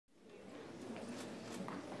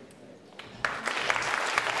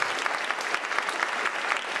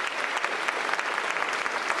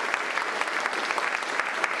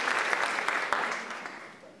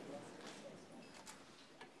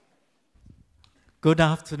Good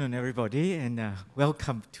afternoon, everybody, and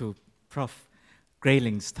welcome to Prof.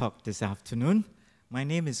 Grayling's talk this afternoon. My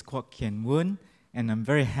name is Kwok Kian Woon, and I'm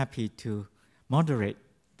very happy to moderate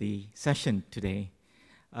the session today.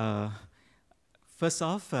 First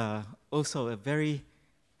off, also a very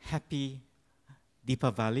happy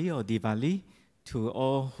Deepavali or Diwali to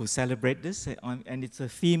all who celebrate this, and it's a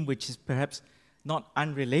theme which is perhaps not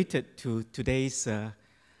unrelated to today's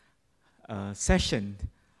session.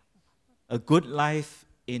 A good life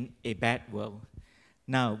in a bad world.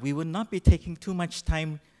 Now, we will not be taking too much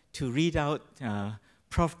time to read out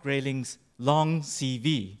Prof. Grayling's long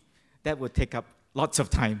CV. That would take up lots of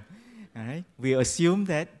time. All right? We assume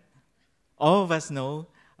that all of us know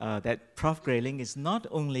that Prof. Grayling is not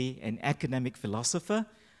only an academic philosopher,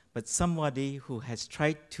 but somebody who has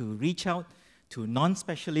tried to reach out to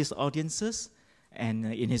non-specialist audiences and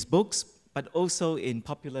in his books, but also in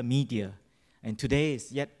popular media. And today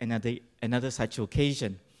is yet another such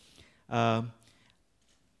occasion. Let's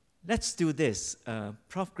do this.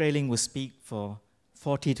 Prof. Grayling will speak for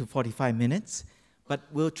 40 to 45 minutes, but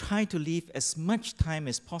we'll try to leave as much time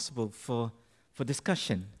as possible for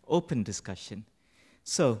discussion, open discussion.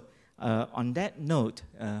 So on that note,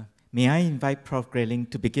 may I invite Prof. Grayling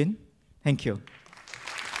to begin? Thank you.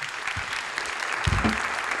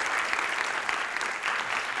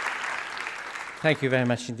 Thank you very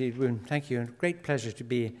much indeed, Woon. Thank you, and great pleasure to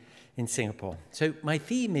be in Singapore. So my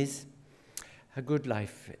theme is a good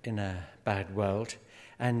life in a bad world,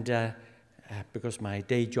 and because my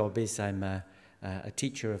day job is I'm a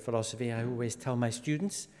teacher of philosophy, I always tell my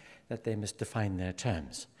students that they must define their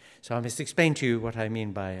terms. So I must explain to you what I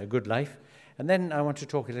mean by a good life, and then I want to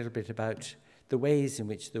talk a little bit about the ways in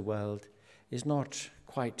which the world is not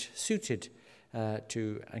quite suited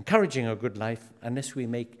to encouraging a good life unless we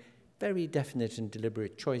make very definite and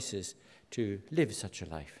deliberate choices to live such a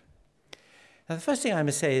life. Now, the first thing I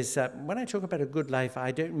must say is that when I talk about a good life,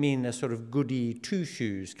 I don't mean a sort of goody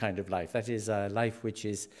two-shoes kind of life. That is a life which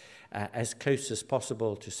is as close as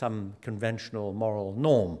possible to some conventional moral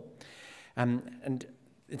norm. And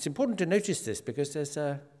it's important to notice this because there's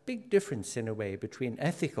a big difference in a way between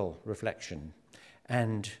ethical reflection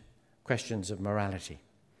and questions of morality.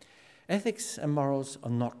 Ethics and morals are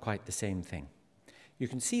not quite the same thing. You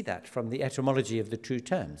can see that from the etymology of the two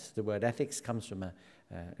terms. The word ethics comes from a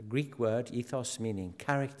Greek word, ethos, meaning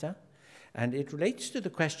character, and it relates to the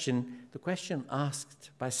question asked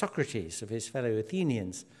by Socrates of his fellow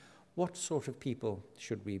Athenians: what sort of people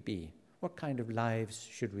should we be? What kind of lives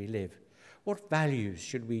should we live? What values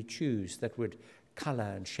should we choose that would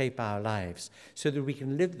color and shape our lives so that we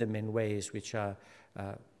can live them in ways which are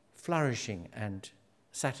flourishing and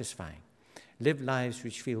satisfying? Live lives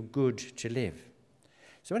which feel good to live.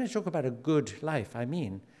 So when I talk about a good life, I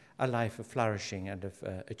mean a life of flourishing and of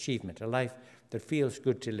achievement, a life that feels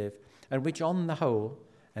good to live, and which on the whole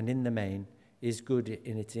and in the main is good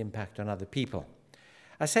in its impact on other people.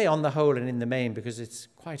 I say on the whole and in the main because it's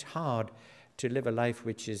quite hard to live a life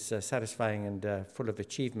which is satisfying and full of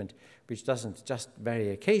achievement, which doesn't just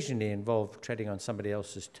very occasionally involve treading on somebody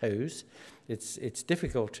else's toes. It's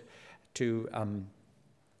difficult to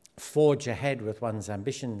forge ahead with one's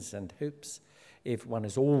ambitions and hopes if one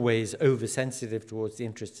is always oversensitive towards the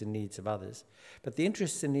interests and needs of others. But the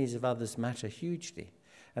interests and needs of others matter hugely,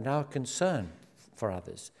 and our concern for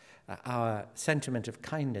others, our sentiment of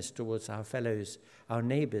kindness towards our fellows, our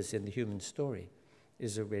neighbors in the human story,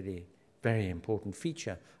 is a really very important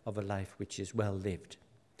feature of a life which is well lived.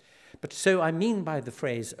 But so I mean by the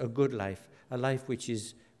phrase a good life, a life which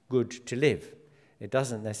is good to live. It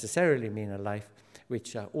doesn't necessarily mean a life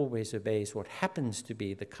which always obeys what happens to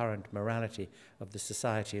be the current morality of the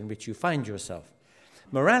society in which you find yourself.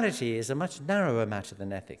 Morality is a much narrower matter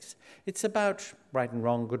than ethics. It's about right and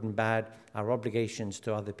wrong, good and bad, our obligations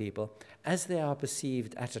to other people, as they are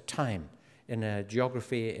perceived at a time, in a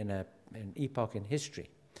geography, in an epoch in history.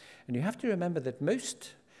 And you have to remember that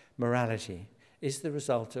most morality is the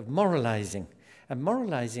result of moralizing. And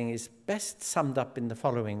moralizing is best summed up in the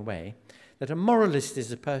following way, that a moralist is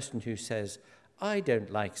a person who says, I don't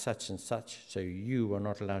like such and such, so you are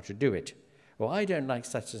not allowed to do it. Or I don't like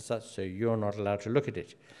such and such, so you're not allowed to look at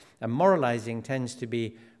it. And moralizing tends to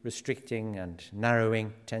be restricting and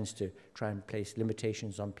narrowing, tends to try and place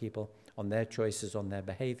limitations on people, on their choices, on their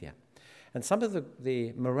behavior. And some of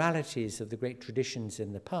the moralities of the great traditions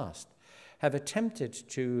in the past have attempted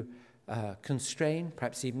to constrain,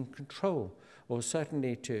 perhaps even control, or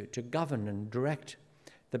certainly to govern and direct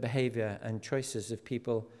the behavior and choices of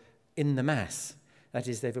people in the mass. That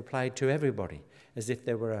is, they've applied to everybody, as if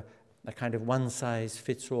there were a kind of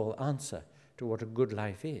one-size-fits-all answer to what a good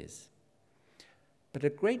life is. But a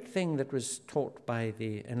great thing that was taught by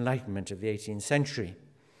the Enlightenment of the 18th century,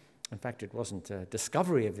 in fact, it wasn't a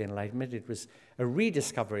discovery of the Enlightenment, it was a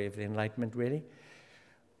rediscovery of the Enlightenment, really,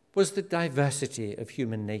 was the diversity of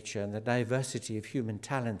human nature and the diversity of human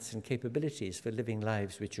talents and capabilities for living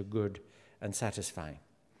lives which are good and satisfying.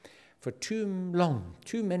 For too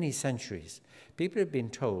many centuries, people have been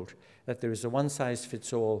told that there is a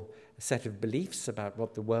one-size-fits-all set of beliefs about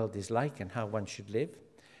what the world is like and how one should live,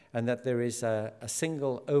 and that there is a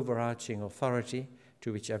single overarching authority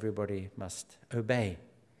to which everybody must obey.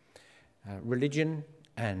 Religion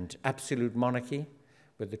and absolute monarchy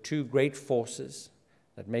were the two great forces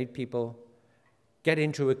that made people get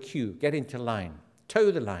into a queue, get into line,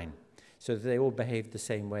 toe the line, so that they all behaved the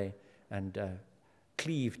same way and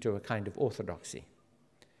cleave to a kind of orthodoxy.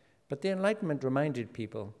 But the Enlightenment reminded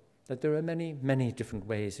people that there are many, many different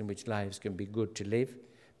ways in which lives can be good to live,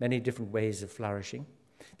 many different ways of flourishing,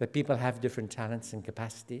 that people have different talents and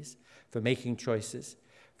capacities for making choices,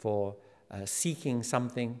 for seeking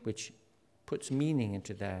something which puts meaning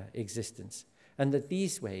into their existence, and that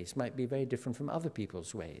these ways might be very different from other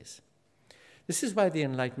people's ways. This is why the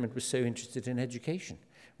Enlightenment was so interested in education,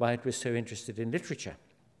 why it was so interested in literature.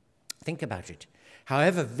 Think about it.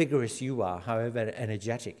 However vigorous you are, however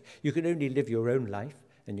energetic, you can only live your own life,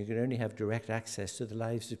 and you can only have direct access to the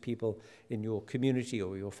lives of people in your community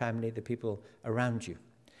or your family, the people around you.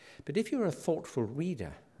 But if you're a thoughtful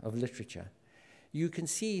reader of literature, you can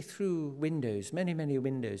see through windows, many, many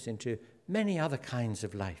windows, into many other kinds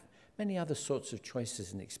of life, many other sorts of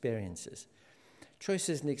choices and experiences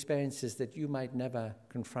that you might never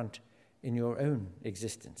confront in your own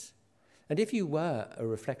existence. And if you were a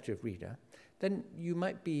reflective reader, then you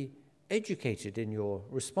might be educated in your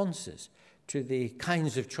responses to the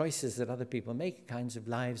kinds of choices that other people make, kinds of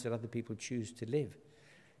lives that other people choose to live,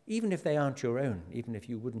 even if they aren't your own, even if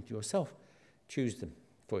you wouldn't yourself choose them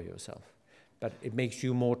for yourself. But it makes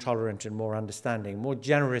you more tolerant and more understanding, more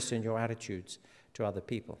generous in your attitudes to other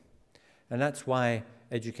people. And that's why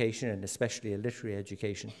education, and especially a literary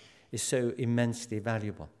education, is so immensely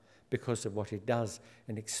valuable, because of what it does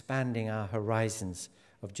in expanding our horizons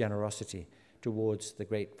of generosity towards the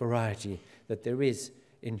great variety that there is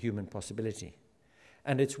in human possibility.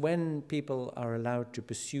 And it's when people are allowed to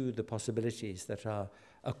pursue the possibilities that are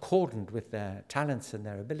accordant with their talents and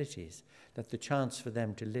their abilities that the chance for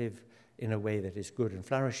them to live in a way that is good and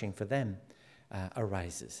flourishing for them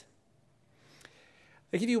arises.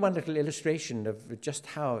 I'll give you one little illustration of just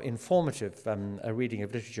how informative a reading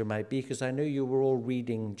of literature might be, because I know you were all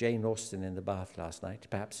reading Jane Austen in the bath last night,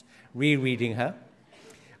 perhaps rereading her.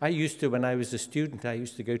 I used to, when I was a student, I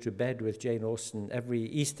used to go to bed with Jane Austen every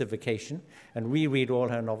Easter vacation and reread all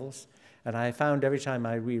her novels. And I found every time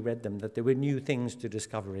I reread them that there were new things to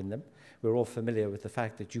discover in them. We're all familiar with the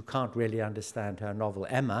fact that you can't really understand her novel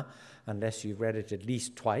Emma unless you've read it at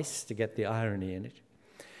least twice to get the irony in it.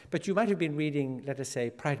 But you might have been reading, let us say,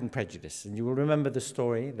 Pride and Prejudice, and you will remember the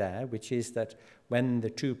story there, which is that when the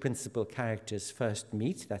two principal characters first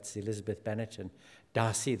meet, that's Elizabeth Bennet and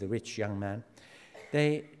Darcy, the rich young man,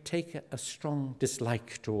 they take a strong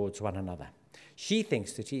dislike towards one another. She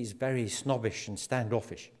thinks that he's very snobbish and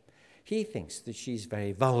standoffish. He thinks that she's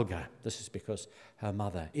very vulgar. This is because her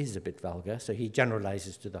mother is a bit vulgar, so he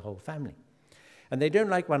generalizes to the whole family. And they don't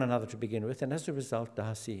like one another to begin with, and as a result,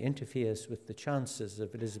 Darcy interferes with the chances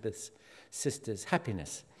of Elizabeth's sister's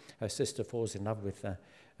happiness. Her sister falls in love with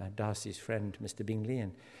Darcy's friend, Mr. Bingley,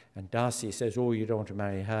 and Darcy says, oh, you don't want to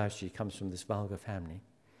marry her, she comes from this vulgar family.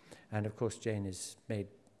 And of course, Jane is made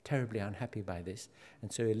terribly unhappy by this,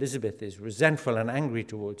 and so Elizabeth is resentful and angry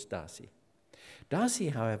towards Darcy. Darcy,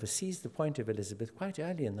 however, sees the point of Elizabeth quite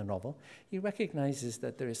early in the novel. He recognizes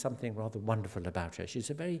that there is something rather wonderful about her. She's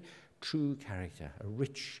a very true character, a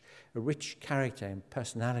rich character in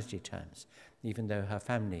personality terms, even though her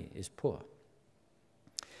family is poor.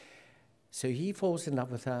 So he falls in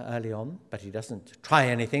love with her early on, but he doesn't try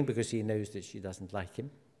anything because he knows that she doesn't like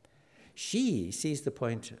him. She sees the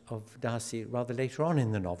point of Darcy rather later on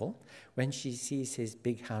in the novel, when she sees his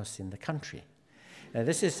big house in the country. Now,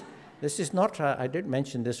 this is not, I don't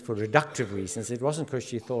mention this for reductive reasons. It wasn't because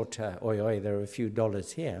she thought, oi, there are a few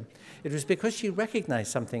dollars here. It was because she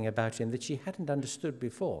recognized something about him that she hadn't understood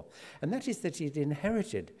before. And that is that he'd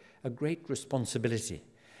inherited a great responsibility,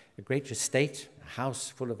 a great estate, a house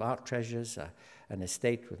full of art treasures, an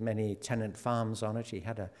estate with many tenant farms on it. He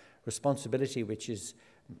had a responsibility which is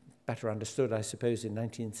better understood, I suppose, in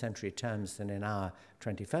 19th century terms than in our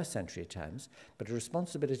 21st century terms, but a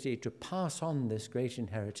responsibility to pass on this great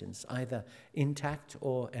inheritance, either intact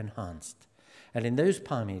or enhanced. And in those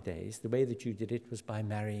palmy days, the way that you did it was by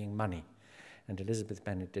marrying money, and Elizabeth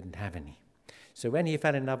Bennet didn't have any. So when he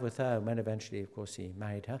fell in love with her, and when eventually, of course, he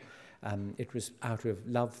married her, it was out of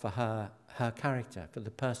love for her character, for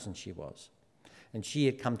the person she was. And she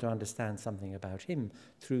had come to understand something about him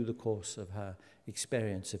through the course of her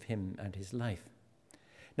experience of him and his life.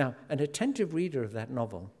 Now, an attentive reader of that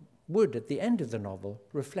novel would, at the end of the novel,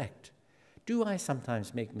 reflect, do I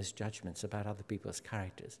sometimes make misjudgments about other people's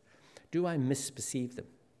characters? Do I misperceive them?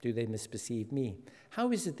 Do they misperceive me?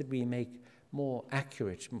 How is it that we make more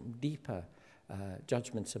accurate, deeper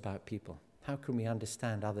judgments about people? How can we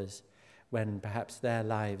understand others when perhaps their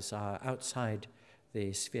lives are outside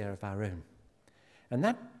the sphere of our own? And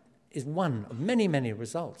that is one of many, many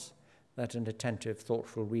results that an attentive,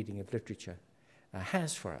 thoughtful reading of literature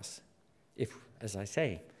has for us. If, as I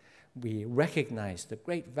say, we recognize the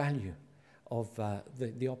great value of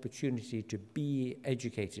the opportunity to be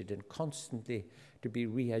educated and constantly to be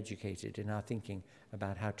re-educated in our thinking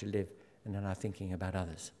about how to live and in our thinking about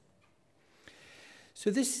others.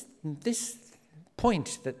 So this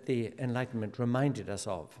point that the Enlightenment reminded us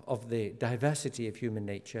of the diversity of human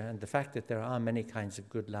nature and the fact that there are many kinds of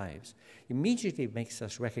good lives, immediately makes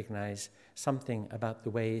us recognize something about the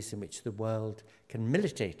ways in which the world can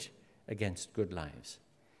militate against good lives.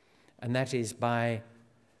 And that is by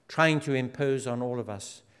trying to impose on all of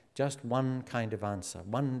us just one kind of answer,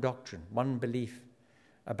 one doctrine, one belief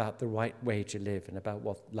about the right way to live and about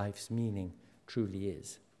what life's meaning truly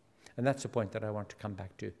is. And that's a point that I want to come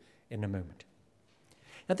back to in a moment.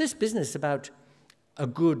 Now, this business about a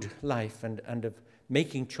good life and of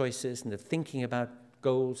making choices and of thinking about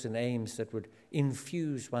goals and aims that would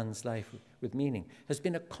infuse one's life with meaning has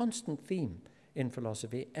been a constant theme in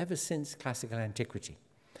philosophy ever since classical antiquity.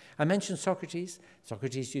 I mentioned Socrates.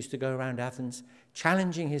 Socrates used to go around Athens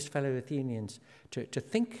challenging his fellow Athenians to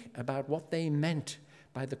think about what they meant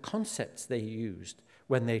by the concepts they used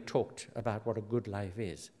when they talked about what a good life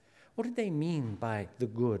is. What did they mean by the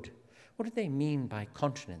good? What did they mean by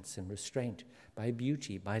continence and restraint, by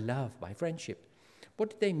beauty, by love, by friendship?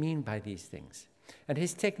 What did they mean by these things? And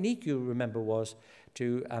his technique, you remember, was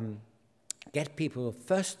to get people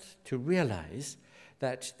first to realize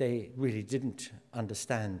that they really didn't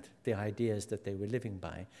understand the ideas that they were living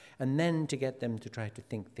by, and then to get them to try to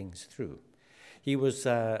think things through. He was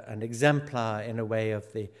an exemplar, in a way,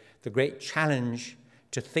 of the great challenge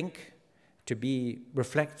to think, to be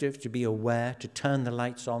reflective, to be aware, to turn the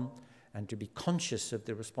lights on, and to be conscious of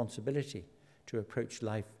the responsibility to approach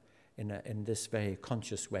life in this very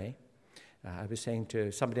conscious way. I was saying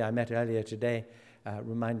to somebody I met earlier today,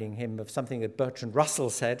 reminding him of something that Bertrand Russell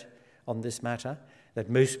said on this matter, that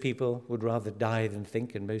most people would rather die than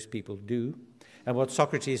think, and most people do. And what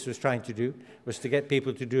Socrates was trying to do was to get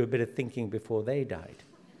people to do a bit of thinking before they died.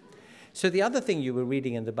 So the other thing you were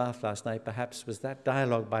reading in the bath last night, perhaps, was that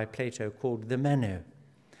dialogue by Plato called the Meno.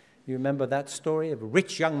 You remember that story of a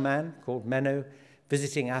rich young man called Meno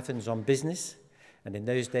visiting Athens on business? And in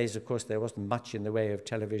those days, of course, there wasn't much in the way of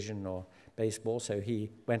television or baseball, so he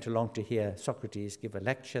went along to hear Socrates give a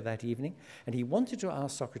lecture that evening, and he wanted to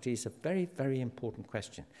ask Socrates a very, very important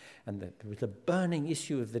question, and it was the burning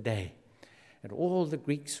issue of the day, and all the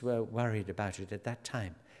Greeks were worried about it at that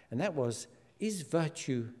time, and that was, is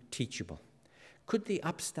virtue teachable? Could the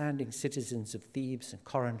upstanding citizens of Thebes and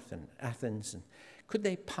Corinth and Athens, and could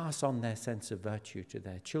they pass on their sense of virtue to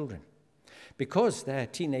their children? Because their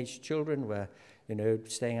teenage children were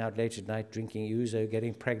staying out late at night, drinking ouzo,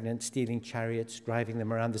 getting pregnant, stealing chariots, driving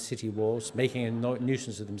them around the city walls, making a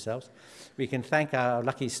nuisance of themselves. We can thank our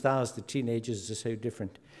lucky stars that teenagers are so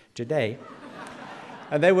different today.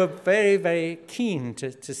 And they were very, very keen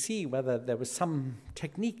to see whether there was some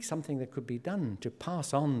technique, something that could be done to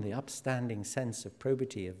pass on the upstanding sense of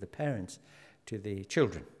probity of the parents to the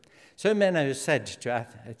children. So Meno said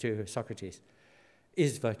to Socrates,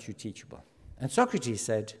 is virtue teachable? And Socrates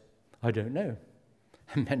said, I don't know.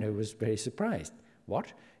 And Meno was very surprised.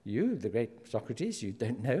 What? You, the great Socrates, you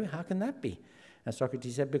don't know? How can that be? And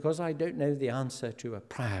Socrates said, because I don't know the answer to a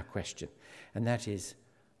prior question, and that is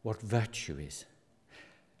what virtue is.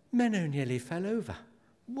 Meno nearly fell over.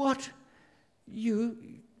 What? You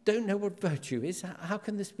don't know what virtue is? How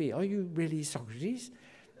can this be? Are you really Socrates?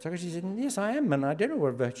 Socrates said, yes, I am, and I don't know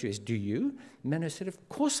what virtue is. Do you? Meno said, of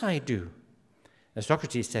course I do. And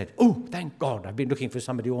Socrates said, oh, thank God, I've been looking for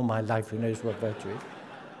somebody all my life who knows what virtue is.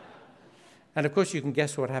 And of course, you can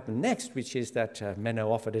guess what happened next, which is that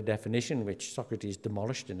Meno offered a definition which Socrates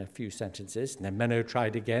demolished in a few sentences. And then Meno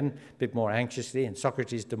tried again, a bit more anxiously, and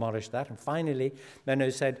Socrates demolished that. And finally, Meno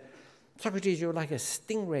said, Socrates, you're like a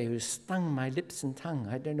stingray who stung my lips and tongue.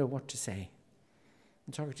 I don't know what to say.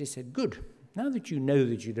 And Socrates said, good. Now that you know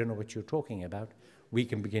that you don't know what you're talking about, we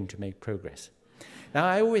can begin to make progress. Now,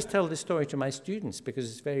 I always tell this story to my students because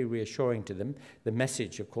it's very reassuring to them. The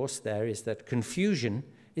message, of course, there is that confusion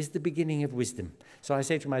is the beginning of wisdom. So I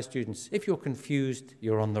say to my students, if you're confused,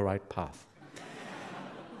 you're on the right path.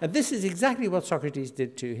 And this is exactly what Socrates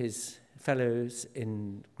did to his fellows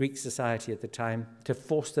in Greek society at the time, to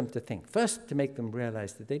force them to think. First, to make them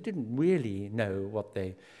realize that they didn't really know what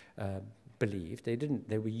they believed.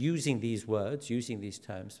 They were using these words, using these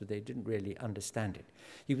terms, but they didn't really understand it.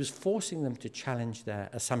 He was forcing them to challenge their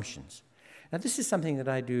assumptions. Now, this is something that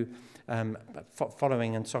I do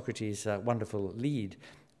following in Socrates' wonderful lead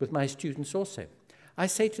with my students also. I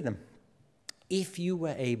say to them, if you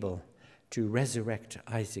were able to resurrect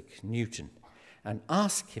Isaac Newton and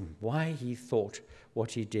ask him why he thought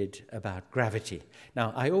what he did about gravity.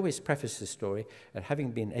 Now, I always preface this story that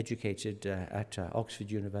having been educated at Oxford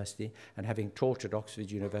University and having taught at Oxford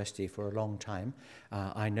University for a long time,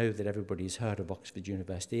 I know that everybody's heard of Oxford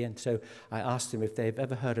University, and so I asked them if they've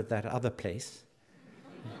ever heard of that other place,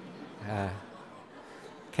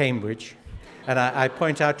 Cambridge. And I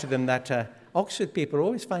point out to them that Oxford people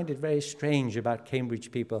always find it very strange about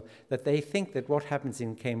Cambridge people that they think that what happens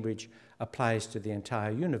in Cambridge applies to the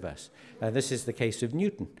entire universe. This is the case of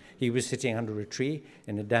Newton. He was sitting under a tree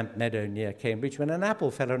in a damp meadow near Cambridge when an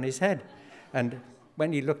apple fell on his head. And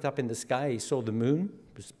when he looked up in the sky, he saw the moon.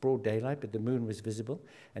 It was broad daylight, but the moon was visible.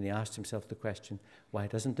 And he asked himself the question, why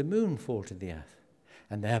doesn't the moon fall to the earth?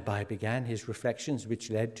 And thereby began his reflections,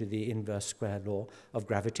 which led to the inverse square law of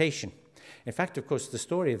gravitation. In fact, of course, the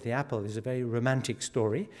story of the apple is a very romantic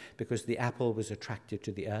story because the apple was attracted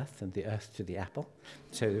to the earth and the earth to the apple.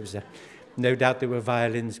 So there was no doubt there were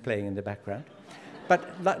violins playing in the background.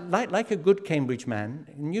 But like a good Cambridge man,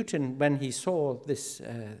 Newton, when he saw this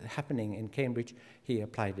happening in Cambridge, he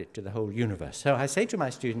applied it to the whole universe. So I say to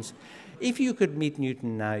my students, if you could meet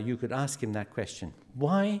Newton now, you could ask him that question.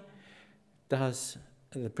 Why does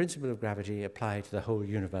the principle of gravity apply to the whole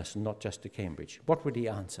universe and not just to Cambridge? What would he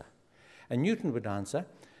answer? And Newton would answer,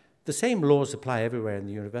 the same laws apply everywhere in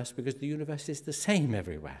the universe because the universe is the same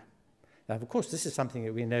everywhere. Now, of course, this is something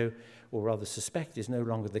that we know, or rather suspect, is no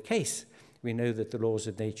longer the case. We know that the laws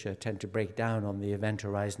of nature tend to break down on the event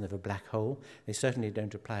horizon of a black hole. They certainly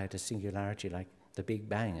don't apply to singularity like the Big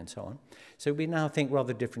Bang and so on. So we now think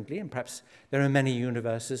rather differently, and perhaps there are many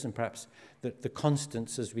universes, and perhaps the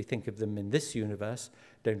constants as we think of them in this universe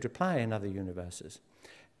don't apply in other universes.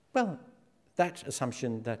 Well, that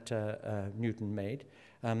assumption that Newton made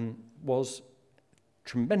was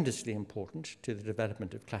tremendously important to the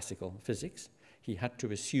development of classical physics. He had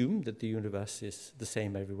to assume that the universe is the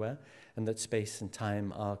same everywhere and that space and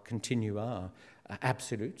time are continua, are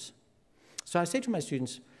absolutes. So I say to my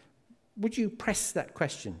students, would you press that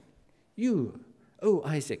question? You, oh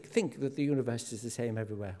Isaac, think that the universe is the same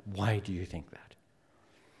everywhere. Why do you think that?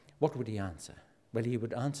 What would he answer? Well, he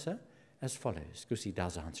would answer as follows, because he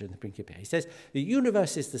does answer in the Principia. He says, the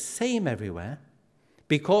universe is the same everywhere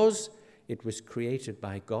because it was created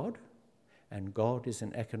by God, and God is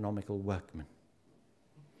an economical workman.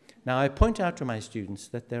 Now, I point out to my students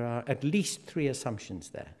that there are at least 3 assumptions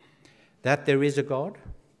there. That there is a God,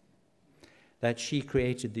 that she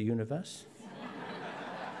created the universe,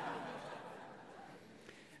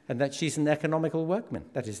 and that she's an economical workman.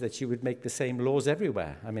 That is, that she would make the same laws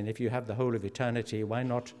everywhere. I mean, if you have the whole of eternity, why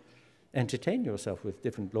not entertain yourself with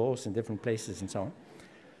different laws in different places and so on?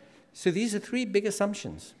 So these are 3 big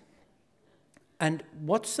assumptions. And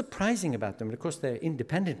what's surprising about them, and of course they're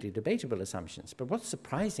independently debatable assumptions, but what's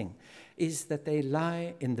surprising is that they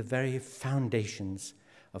lie in the very foundations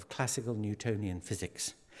of classical Newtonian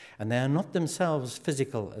physics. And they are not themselves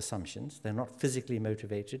physical assumptions, they're not physically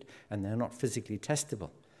motivated, and they're not physically testable,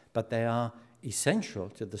 but they are essential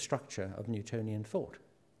to the structure of Newtonian thought.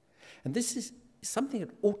 And this is something that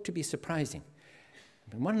ought to be surprising.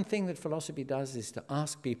 One thing that philosophy does is to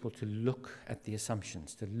ask people to look at the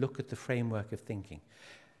assumptions, to look at the framework of thinking.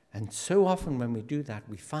 And so often when we do that,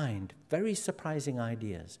 we find very surprising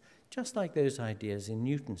ideas, just like those ideas in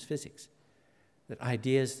Newton's physics, that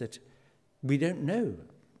ideas that we don't know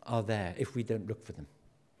are there if we don't look for them.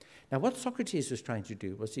 Now, what Socrates was trying to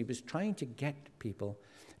do was he was trying to get people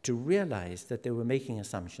to realize that they were making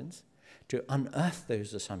assumptions, to unearth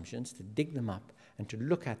those assumptions, to dig them up, and to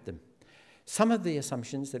look at them. Some of the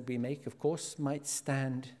assumptions that we make, of course, might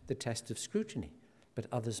stand the test of scrutiny, but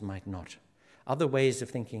others might not. Other ways of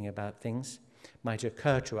thinking about things might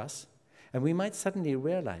occur to us, and we might suddenly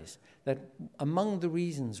realize that among the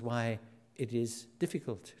reasons why it is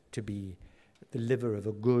difficult to be the liver of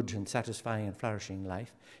a good and satisfying and flourishing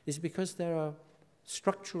life is because there are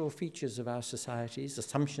structural features of our societies,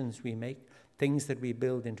 assumptions we make, things that we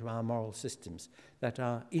build into our moral systems that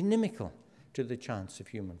are inimical to the chance of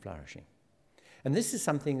human flourishing. And this is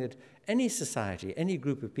something that any society, any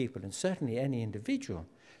group of people, and certainly any individual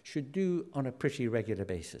should do on a pretty regular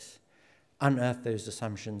basis. Unearth those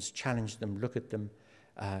assumptions, challenge them, look at them,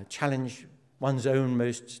 challenge one's own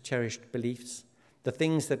most cherished beliefs, the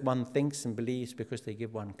things that one thinks and believes because they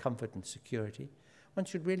give one comfort and security. One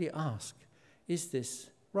should really ask, is this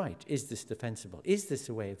right? Is this defensible? Is this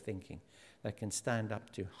a way of thinking that can stand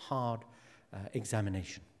up to hard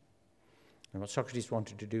examination? And what Socrates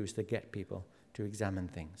wanted to do is to get people to examine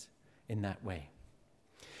things in that way.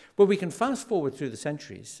 Well, we can fast forward through the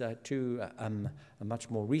centuries to a much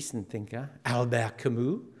more recent thinker, Albert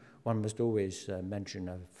Camus. One must always mention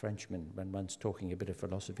a Frenchman when one's talking a bit of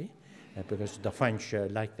philosophy, because the French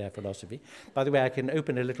like their philosophy. By the way, I can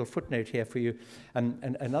open a little footnote here for you.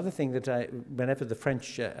 And another thing that whenever the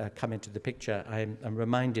French come into the picture, I'm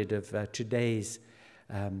reminded of today's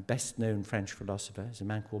best-known French philosopher. Is a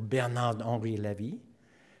man called Bernard-Henri Lévy.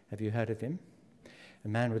 Have you heard of him? A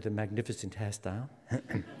man with a magnificent hairstyle.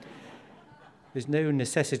 There's no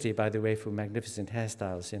necessity, by the way, for magnificent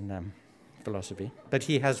hairstyles in philosophy, but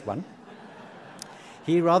he has one.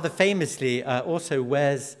 He rather famously also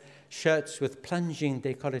wears shirts with plunging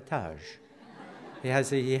décolletage. He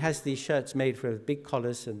has these shirts made for big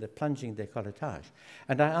collars and the plunging décolletage.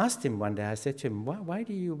 And I asked him one day, I said to him, why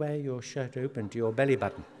do you wear your shirt open to your belly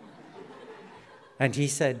button? And he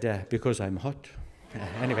said, because I'm hot.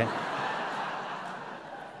 Anyway.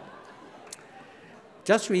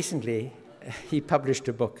 Just recently, he published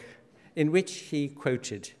a book in which he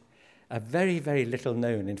quoted a very, very little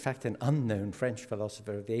known, in fact, an unknown French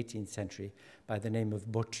philosopher of the 18th century by the name of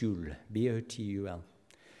Botul, B-O-T-U-L.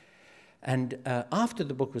 And after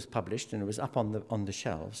the book was published and it was up on the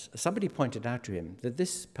shelves, somebody pointed out to him that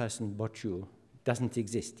this person, Botul, doesn't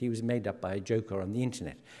exist. He was made up by a joker on the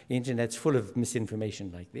internet. The internet's full of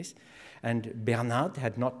misinformation like this. And Bernard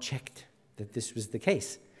had not checked that this was the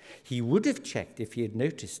case. He would have checked if he had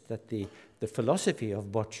noticed that the philosophy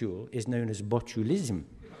of Botul is known as Botulism.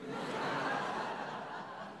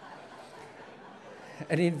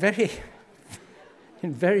 And in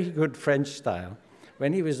very good French style,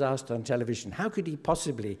 when he was asked on television, how could he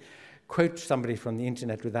possibly quote somebody from the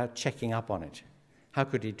internet without checking up on it? How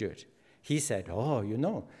could he do it? He said, oh, you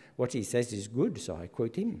know, what he says is good, so I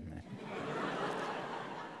quote him.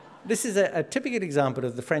 This is a typical example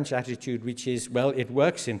of the French attitude, which is, well, it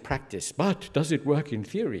works in practice, but does it work in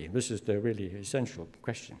theory? This is the really essential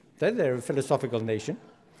question. They're a philosophical nation,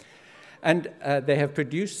 and they have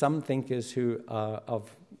produced some thinkers who are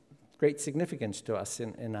of great significance to us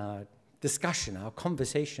in our discussion, our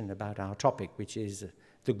conversation about our topic, which is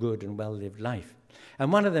the good and well-lived life.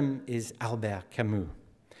 And one of them is Albert Camus.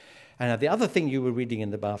 And the other thing you were reading in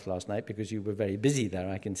the bath last night, because you were very busy there,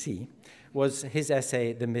 I can see, was his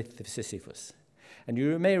essay, The Myth of Sisyphus. And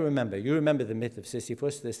you may remember, the myth of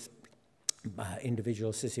Sisyphus, this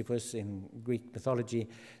individual Sisyphus in Greek mythology,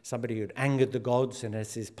 somebody who had angered the gods, and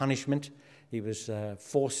as his punishment, he was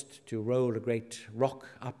forced to roll a great rock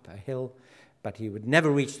up a hill, but he would never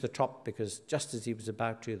reach the top because just as he was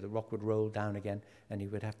about to, the rock would roll down again, and he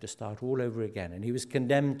would have to start all over again. And he was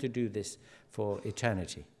condemned to do this for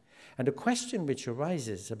eternity. And a question which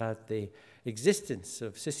arises about the existence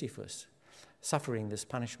of Sisyphus suffering this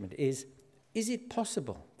punishment is it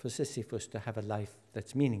possible for Sisyphus to have a life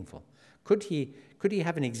that's meaningful? Could he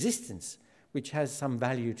have an existence which has some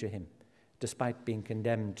value to him, despite being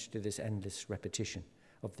condemned to this endless repetition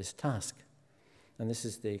of this task? And this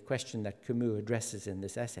is the question that Camus addresses in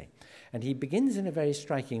this essay. And he begins in a very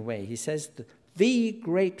striking way. He says that the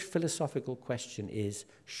great philosophical question is,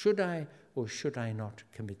 should I or should I not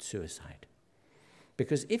commit suicide?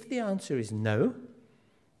 Because if the answer is no,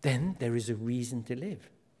 then there is a reason to live.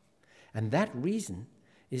 And that reason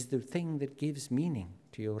is the thing that gives meaning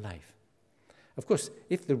to your life. Of course,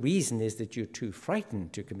 if the reason is that you're too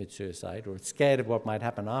frightened to commit suicide or scared of what might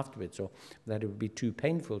happen afterwards or that it would be too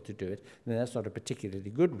painful to do it, then that's not a particularly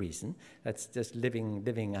good reason. That's just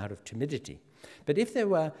living out of timidity. But if there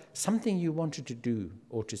were something you wanted to do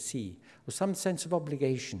or to see, or some sense of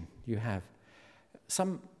obligation you have,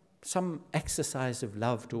 some exercise of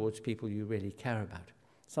love towards people you really care about,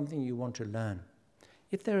 something you want to learn,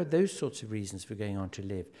 if there are those sorts of reasons for going on to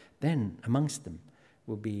live, then amongst them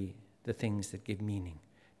will be the things that give meaning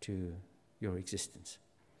to your existence.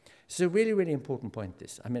 It's a really, really important point,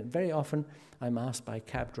 this. I mean, very often I'm asked by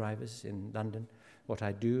cab drivers in London what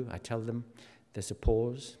I do. I tell them there's a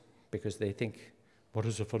pause because they think, what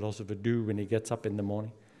does a philosopher do when he gets up in the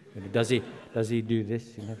morning? Does he do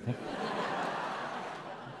this? You know?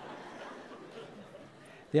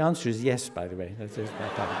 The answer is yes, by the way. That's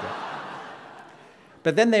part of it.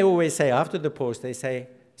 But then they always say, after the pause, they say,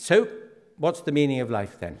 so what's the meaning of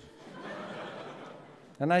life then?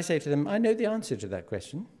 And I say to them, I know the answer to that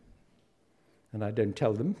question. And I don't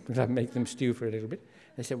tell them, but I make them stew for a little bit.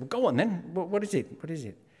 They say, well, go on then. What is it? What is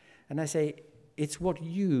it? And I say, it's what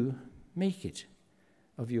you make it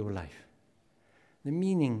of your life. The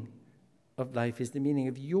meaning of life is the meaning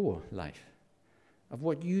of your life, of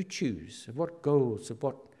what you choose, of what goals, of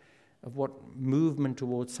what movement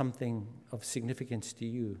towards something of significance to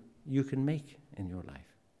you you can make in your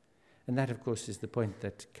life. And that, of course, is the point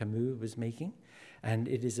that Camus was making, and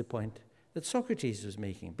it is a point that Socrates was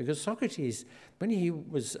making. Because Socrates, when he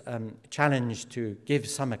was challenged to give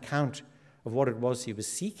some account of what it was he was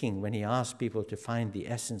seeking when he asked people to find the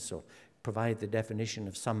essence or provide the definition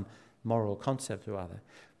of some moral concept or other,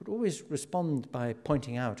 would always respond by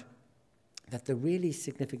pointing out that the really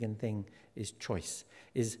significant thing is choice,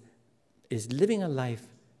 is living a life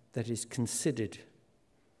that is considered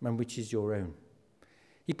and which is your own.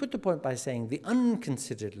 He put the point by saying the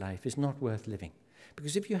unconsidered life is not worth living.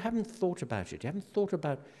 Because if you haven't thought about it, you haven't thought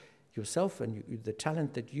about yourself and the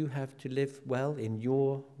talent that you have to live well in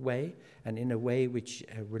your way and in a way which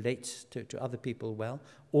relates to other people well,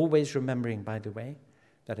 always remembering, by the way,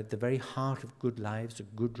 that at the very heart of good lives,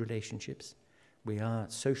 of good relationships, we are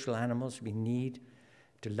social animals. We need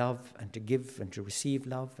to love and to give and to receive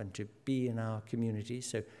love and to be in our community.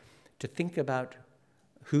 So to think about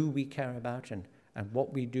who we care about and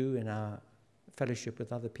what we do in our fellowship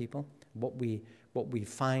with other people, what we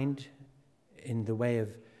find in the way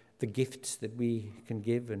of the gifts that we can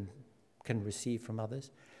give and can receive from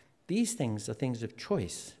others. These things are things of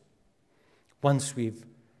choice. Once we've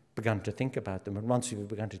begun to think about them and once we've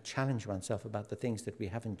begun to challenge oneself about the things that we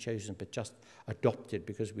haven't chosen but just adopted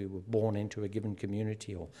because we were born into a given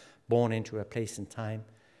community or born into a place and time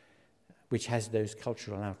which has those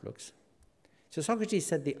cultural outlooks. So Socrates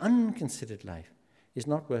said the unconsidered life is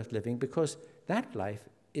not worth living because that life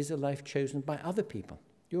is a life chosen by other people.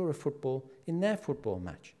 You're a football in their football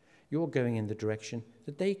match. You're going in the direction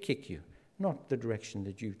that they kick you, not the direction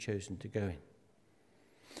that you've chosen to go in.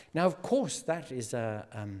 Now, of course, that is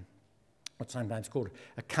what's sometimes called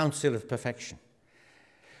a council of perfection.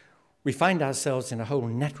 We find ourselves in a whole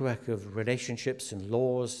network of relationships and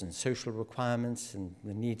laws and social requirements and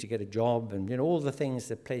the need to get a job and all the things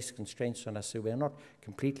that place constraints on us, so we're not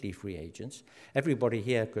completely free agents. Everybody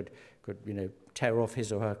here could tear off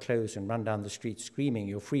his or her clothes and run down the street screaming.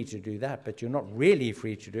 You're free to do that, but you're not really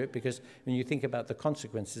free to do it because when you think about the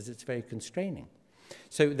consequences, it's very constraining.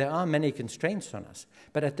 So there are many constraints on us,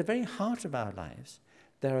 but at the very heart of our lives,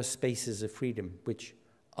 there are spaces of freedom which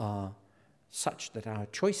are such that our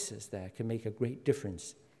choices there can make a great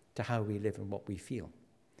difference to how we live and what we feel.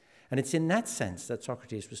 And it's in that sense that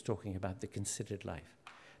Socrates was talking about the considered life,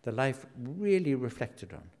 the life really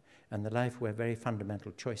reflected on, and the life where very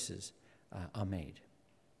fundamental choices are made.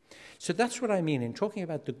 So that's what I mean in talking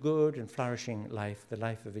about the good and flourishing life, the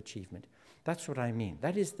life of achievement. That's what I mean.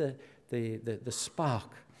 That is the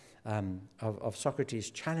spark of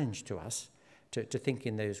Socrates' challenge to us to think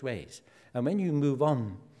in those ways. And when you move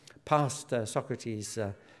on past Socrates'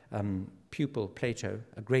 pupil Plato,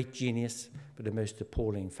 a great genius but a most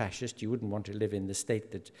appalling fascist, you wouldn't want to live in the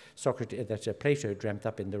state that Plato dreamt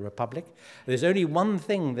up in the Republic. There's only one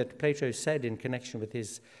thing that Plato said in connection with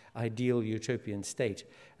his ideal utopian state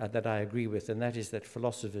that I agree with, and that is that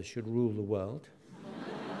philosophers should rule the world.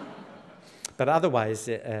 But otherwise,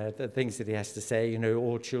 the things that he has to say,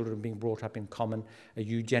 all children being brought up in common, a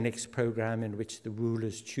eugenics program in which the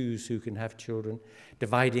rulers choose who can have children,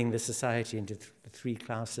 dividing the society into three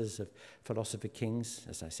classes of philosopher kings,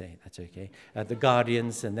 as I say, that's okay, the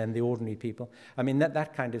guardians and then the ordinary people. I mean,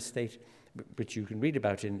 that kind of state, which you can read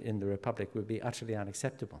about in the Republic, would be utterly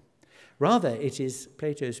unacceptable. Rather, it is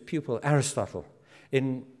Plato's pupil Aristotle,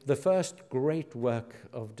 in the first great work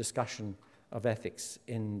of discussion of ethics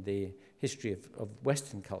in the history of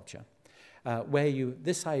Western culture, where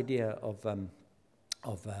this idea of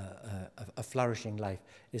a flourishing life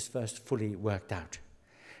is first fully worked out.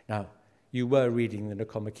 Now, you were reading the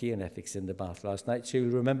Nicomachean Ethics in the bath last night, so you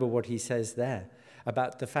remember what he says there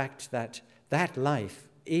about the fact that that life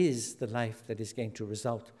is the life that is going to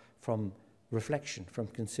result from reflection, from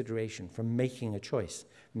consideration, from making a choice,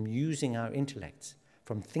 from using our intellects,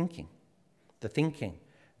 from thinking. The thinking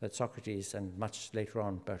that Socrates and much later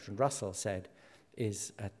on Bertrand Russell said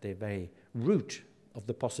is at the very root of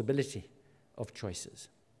the possibility of choices.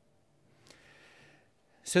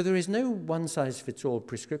 So there is no one-size-fits-all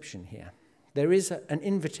prescription here. There is an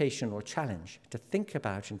invitation or challenge to think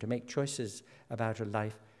about and to make choices about a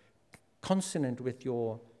life consonant with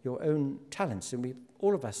your own talents. And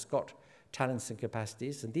all of us got talents and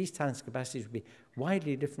capacities, and these talents and capacities will be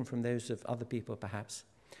widely different from those of other people perhaps,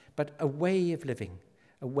 but a way of living,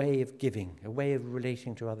 a way of giving, a way of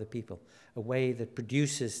relating to other people, a way that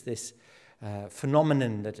produces this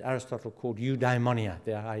phenomenon that Aristotle called eudaimonia,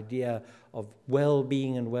 the idea of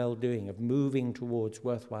well-being and well-doing, of moving towards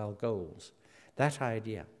worthwhile goals. That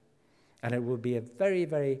idea. And it will be a very,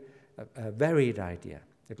 very varied idea.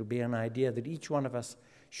 It will be an idea that each one of us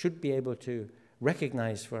should be able to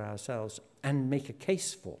recognize for ourselves and make a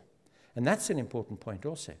case for. And that's an important point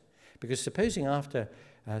also. Because supposing after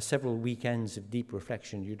several weekends of deep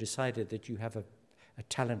reflection you decided that you have a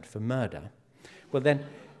talent for murder, well then,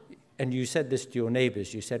 and you said this to your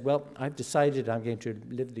neighbors, you said, well, I've decided I'm going to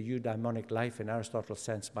live the eudaimonic life in Aristotle's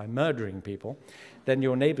sense by murdering people, then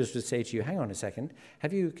your neighbors would say to you, hang on a second,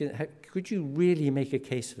 could you really make a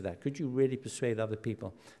case for that? Could you really persuade other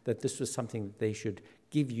people that this was something that they should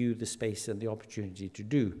give you the space and the opportunity to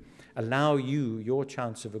do? Allow you your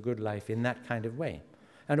chance of a good life in that kind of way?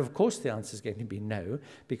 And of course the answer is going to be no,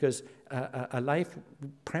 because a life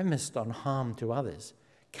premised on harm to others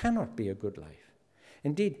cannot be a good life.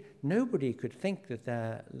 Indeed, nobody could think that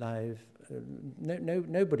their life,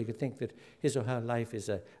 nobody could think that his or her life is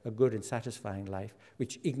a good and satisfying life,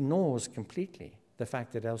 which ignores completely the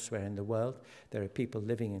fact that elsewhere in the world there are people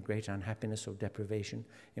living in great unhappiness or deprivation,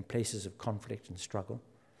 in places of conflict and struggle.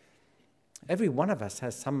 Every one of us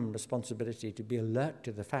has some responsibility to be alert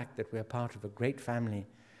to the fact that we're part of a great family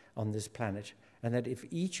on this planet, and that if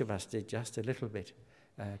each of us did just a little bit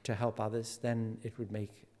to help others, then it would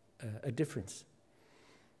make a difference.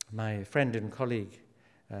 My friend and colleague,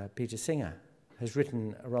 Peter Singer, has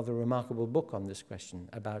written a rather remarkable book on this question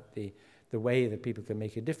about the way that people can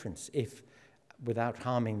make a difference if, without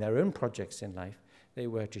harming their own projects in life, they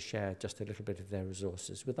were to share just a little bit of their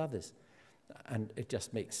resources with others. And it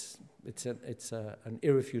just makes, it's an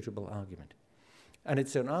irrefutable argument. And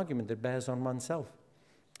it's an argument that bears on oneself.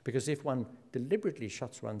 Because if one deliberately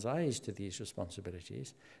shuts one's eyes to these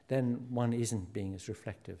responsibilities, then one isn't being as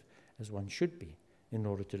reflective as one should be in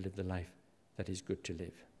order to live the life that is good to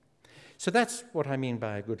live. So that's what I mean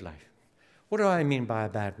by a good life. What do I mean by a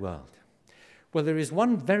bad world? Well, there is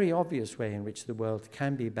one very obvious way in which the world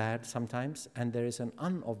can be bad sometimes, and there is an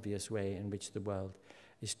unobvious way in which the world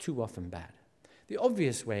is too often bad. The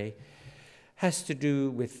obvious way has to do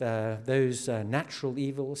with those natural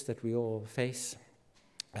evils that we all face,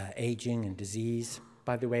 aging and disease.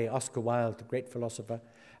 By the way, Oscar Wilde, the great philosopher,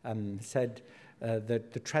 said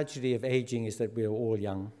that the tragedy of aging is that we are all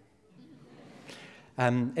young.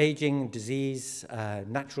 Aging, disease,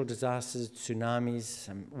 natural disasters, tsunamis,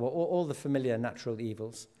 all the familiar natural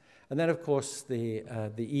evils. And then, of course,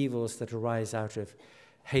 the evils that arise out of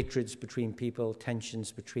hatreds between people,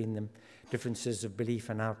 tensions between them, differences of belief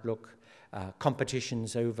and outlook,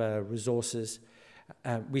 competitions over resources.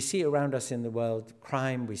 We see around us in the world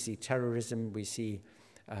crime, we see terrorism, we see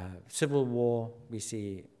civil war, we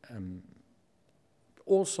see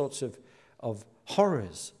all sorts of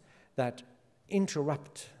horrors that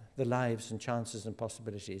interrupt the lives and chances and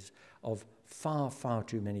possibilities of far, far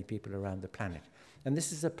too many people around the planet. And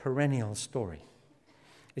this is a perennial story.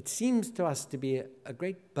 It seems to us to be a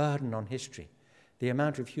great burden on history, the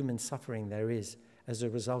amount of human suffering there is as a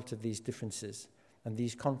result of these differences and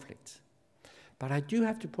these conflicts. But I do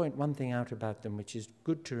have to point one thing out about them which is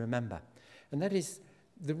good to remember, and that is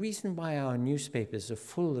the reason why our newspapers are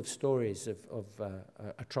full of stories of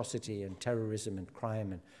atrocity and terrorism and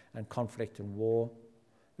crime and conflict and war.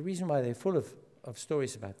 The reason why they're full of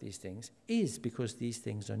stories about these things is because these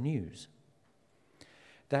things are news.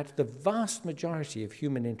 That the vast majority of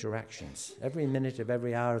human interactions, every minute of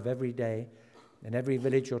every hour of every day, in every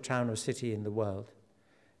village or town or city in the world,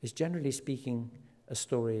 is generally speaking a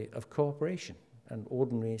story of cooperation and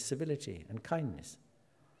ordinary civility and kindness.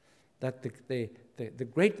 That the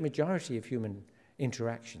great majority of human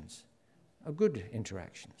interactions are good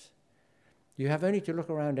interactions. You have only to look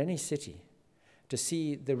around any city to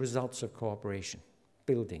see the results of cooperation,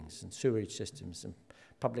 buildings and sewage systems and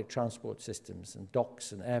public transport systems and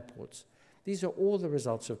docks and airports. These are all the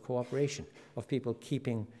results of cooperation, of people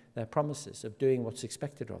keeping their promises, of doing what's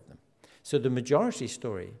expected of them. So the majority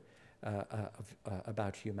story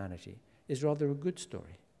about humanity is rather a good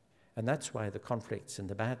story. And that's why the conflicts and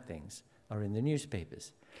the bad things are in the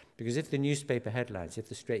newspapers. Because if the newspaper headlines, if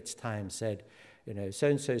the Straits Times said, you know,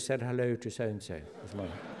 so-and-so said hello to so-and-so this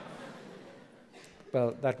morning,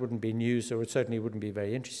 well, that wouldn't be news, or it certainly wouldn't be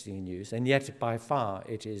very interesting news. And yet, by far,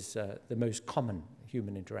 it is the most common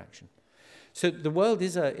human interaction. So the world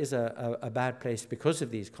is a bad place because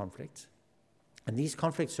of these conflicts. And these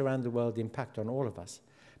conflicts around the world impact on all of us.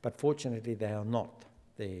 But fortunately, they are not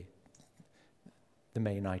the the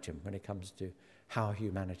main item when it comes to how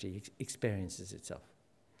humanity experiences itself.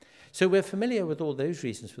 So we're familiar with all those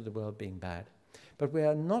reasons for the world being bad, but we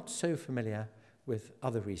are not so familiar with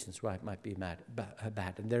other reasons why it might be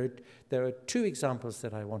bad. And there are two examples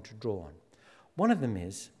that I want to draw on. One of them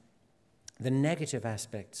is the negative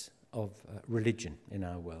aspects of religion in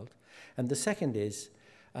our world. And the second is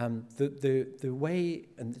the way,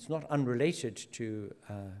 and it's not unrelated to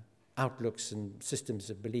outlooks and systems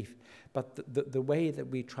of belief, but the way that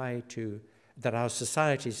we try to, that our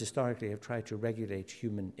societies historically have tried to regulate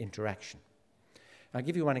human interaction. I'll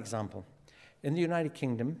give you one example. In the United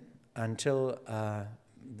Kingdom, until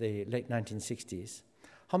the late 1960s,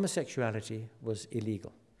 homosexuality was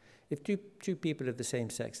illegal. If two people of the same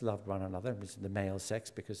sex loved one another, it was the male sex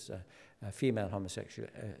because female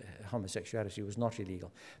homosexuality was not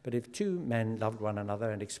illegal. But if two men loved one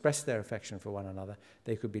another and expressed their affection for one another,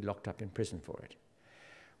 they could be locked up in prison for it.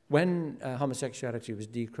 When homosexuality was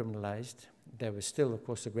decriminalized, there was still, of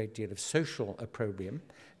course, a great deal of social opprobrium.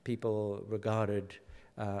 People regarded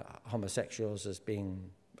homosexuals as being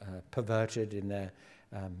perverted in their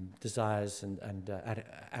desires and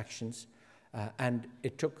actions. And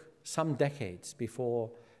it took some decades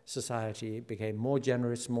before society became more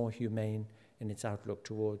generous, more humane in its outlook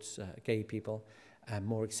towards gay people, and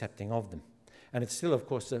more accepting of them. And it's still, of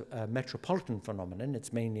course, a metropolitan phenomenon.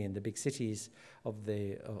 It's mainly in the big cities of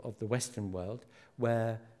the Western world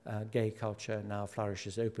where gay culture now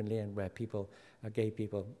flourishes openly and where gay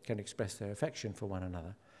people can express their affection for one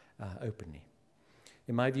another openly.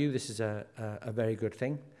 In my view, this is a very good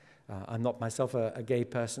thing. I'm not myself a gay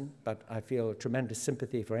person, but I feel tremendous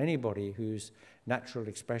sympathy for anybody whose natural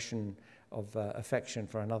expression of affection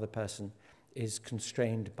for another person is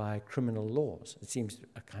constrained by criminal laws. It seems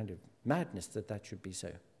a kind of madness that should be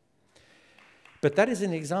so. But that is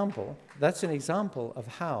an example, that's an example of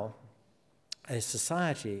how a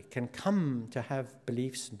society can come to have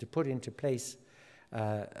beliefs and to put into place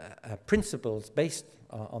principles based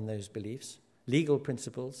on those beliefs, legal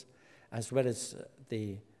principles, as well as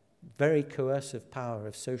the very coercive power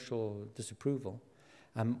of social disapproval,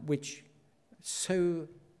 which so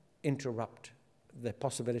interrupt the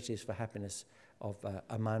possibilities for happiness of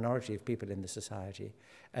a minority of people in the society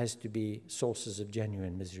as to be sources of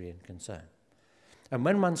genuine misery and concern. And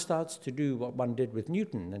when one starts to do what one did with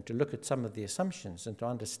Newton and to look at some of the assumptions and to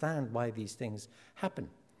understand why these things happen,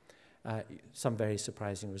 some very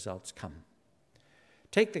surprising results come.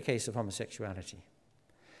 Take the case of homosexuality.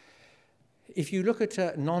 If you look at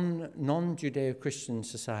non-Judeo-Christian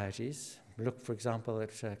societies, look, for example,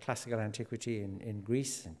 at classical antiquity in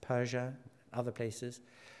Greece and Persia, other places,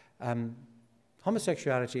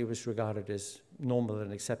 homosexuality was regarded as normal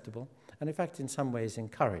and acceptable, and in fact, in some ways,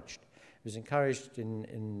 encouraged. It was encouraged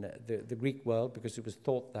in the Greek world because it was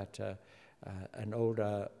thought that an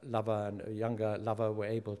older lover and a younger lover were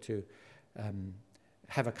able to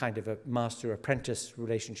have a kind of a master-apprentice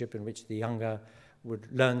relationship in which the younger would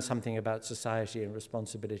learn something about society and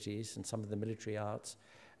responsibilities and some of the military arts.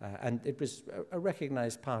 And it was a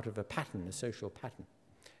recognized part of a pattern, a social pattern.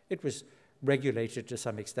 It was regulated to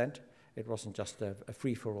some extent. It wasn't just a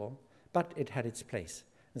free-for-all, but it had its place.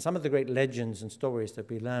 And some of the great legends and stories that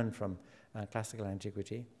we learn from classical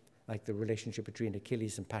antiquity, like the relationship between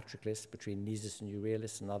Achilles and Patroclus, between Nisus and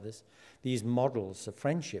Euryalus and others, these models of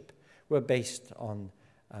friendship were based on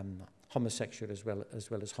homosexual as well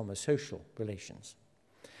as homosocial relations.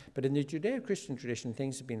 But in the Judeo-Christian tradition,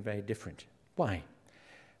 things have been very different. Why?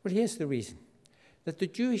 Well, here's the reason. That the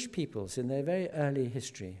Jewish peoples in their very early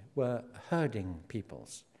history were herding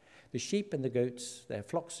peoples. The sheep and the goats, their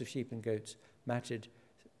flocks of sheep and goats, mattered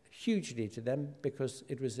hugely to them because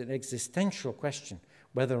it was an existential question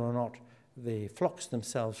whether or not the flocks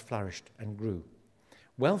themselves flourished and grew.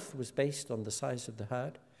 Wealth was based on the size of the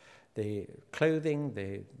herd. The clothing,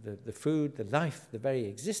 the food, the life, the very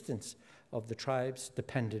existence of the tribes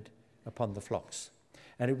depended upon the flocks.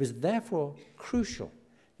 And it was therefore crucial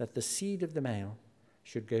that the seed of the male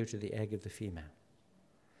should go to the egg of the female.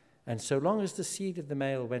 And so long as the seed of the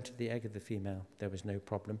male went to the egg of the female, there was no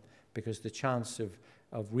problem because the chance of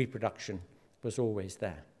reproduction was always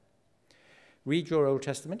there. Read your Old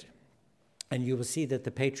Testament, and you will see that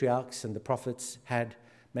the patriarchs and the prophets had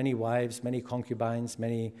many wives, many concubines,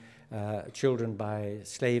 many children by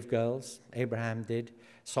slave girls. Abraham did.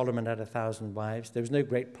 Solomon had 1,000 wives. There was no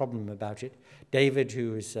great problem about it. David,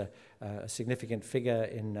 who is a significant figure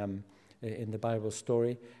in the Bible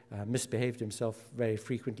story, misbehaved himself very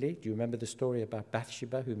frequently. Do you remember the story about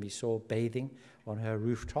Bathsheba, whom he saw bathing on her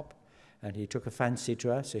rooftop? And he took a fancy to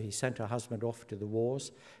her, so he sent her husband off to the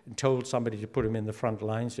wars and told somebody to put him in the front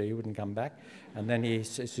line so he wouldn't come back. And then he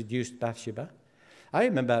seduced Bathsheba. I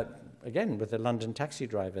remember, again, with the London taxi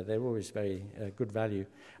driver, they were always very good value.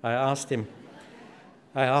 I asked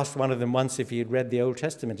one of them once if he had read the Old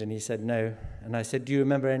Testament, and he said no. And I said, do you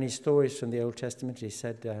remember any stories from the Old Testament? He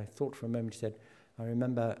said, I thought for a moment, he said, I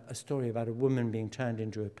remember a story about a woman being turned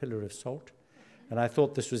into a pillar of salt. And I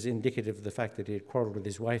thought this was indicative of the fact that he had quarreled with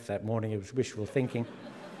his wife that morning. It was wishful thinking.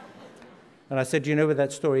 And I said, do you know where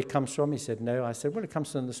that story comes from? He said, no. I said, well, it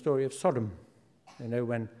comes from the story of Sodom. You know,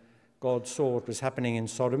 when God saw what was happening in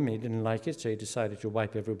Sodom, he didn't like it, so he decided to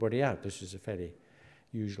wipe everybody out. This is a fairly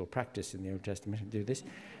usual practice in the Old Testament to do this.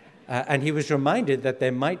 And he was reminded that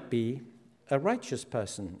there might be a righteous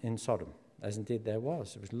person in Sodom, as indeed there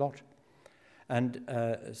was. It was Lot. And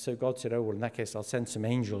so God said, oh, well, in that case, I'll send some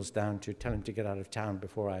angels down to tell him to get out of town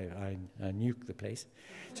before I nuke the place.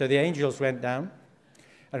 So the angels went down.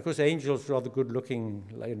 And, of course, the angels were rather good-looking,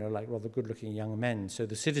 you know, like rather good-looking young men. So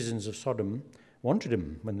the citizens of Sodom wanted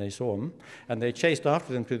him when they saw him. And they chased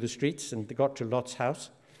after them through the streets, and they got to Lot's house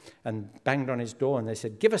and banged on his door. And they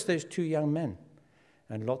said, give us those 2 young men.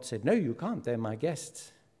 And Lot said, no, you can't. They're my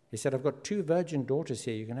guests. He said, I've got 2 virgin daughters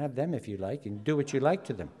here. You can have them if you like, and do what you like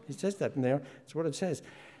to them. He says that, and that's what it says.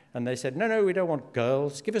 And they said, no, we don't want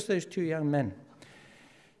girls. Give us those 2 young men.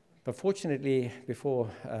 But fortunately, before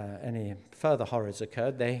any further horrors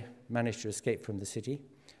occurred, they managed to escape from the city.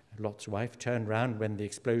 Lot's wife turned round when the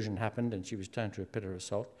explosion happened, and she was turned to a pillar of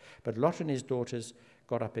salt. But Lot and his daughters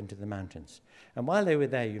got up into the mountains. And while they were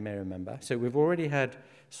there, you may remember, so we've already had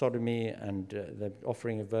sodomy and the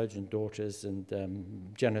offering of virgin daughters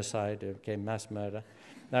and genocide, became mass murder.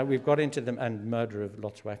 Now we've got into them, and murder of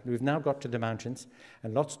Lot's wife. We've now got to the mountains,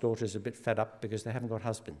 and Lot's daughters are a bit fed up because they haven't got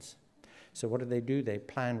husbands. So what do? They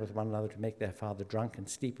plan with one another to make their father drunk and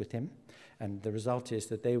sleep with him. And the result is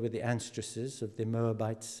that they were the ancestresses of the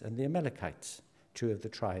Moabites and the Amalekites, 2 of the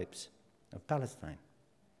tribes of Palestine.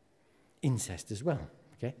 Incest as well,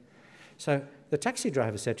 okay? So the taxi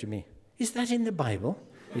driver said to me, is that in the Bible?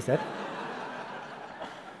 He said.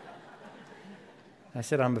 I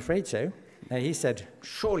said, I'm afraid so. And he said,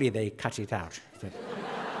 surely they cut it out.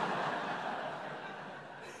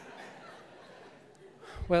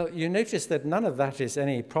 Well, you notice that none of that is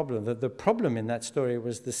any problem. The problem in that story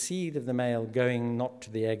was the seed of the male going not to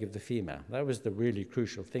the egg of the female. That was the really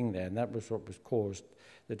crucial thing there, and that was what was caused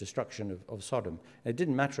the destruction of Sodom. It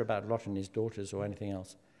didn't matter about Lot and his daughters or anything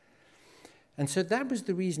else. And so that was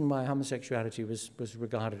the reason why homosexuality was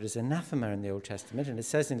regarded as anathema in the Old Testament. And it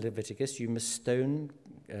says in Leviticus, you must stone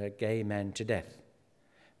gay men to death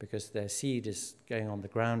because their seed is going on the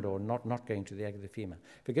ground or not going to the egg of the female.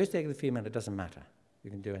 If it goes to the egg of the female, it doesn't matter. You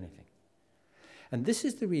can do anything. And this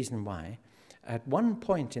is the reason why, at one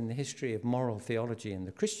point in the history of moral theology in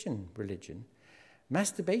the Christian religion,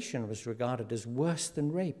 masturbation was regarded as worse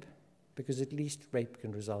than rape, because at least rape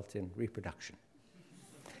can result in reproduction.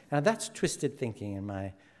 Now, that's twisted thinking, in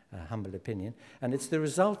my humble opinion, and it's the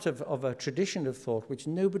result of a tradition of thought which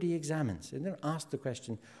nobody examines. They don't ask the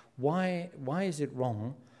question, why is it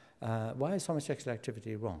wrong? Why is homosexual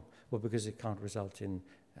activity wrong? Well, because it can't result in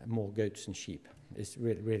more goats and sheep. Is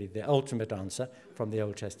really the ultimate answer from the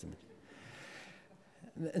Old Testament.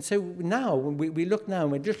 And so now, we look now,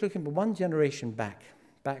 and we're just looking for one generation back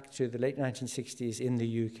to the late 1960s in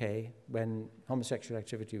the UK, when homosexual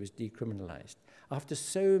activity was decriminalized. After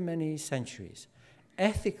so many centuries,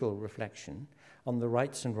 ethical reflection on the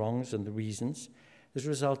rights and wrongs and the reasons has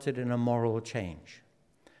resulted in a moral change.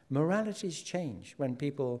 Moralities change when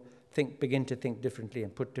people begin to think differently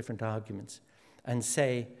and put different arguments and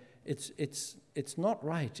say, it's not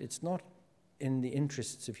right, it's not in the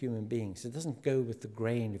interests of human beings, it doesn't go with the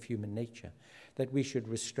grain of human nature, that we should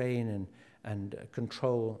restrain and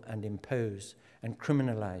control and impose and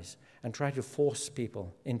criminalize and try to force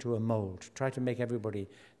people into a mold, try to make everybody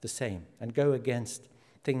the same, and go against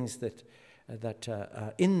things that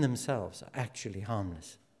in themselves are actually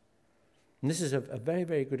harmless. And this is a very,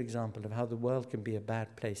 very good example of how the world can be a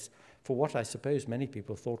bad place for what I suppose many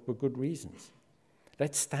people thought were good reasons.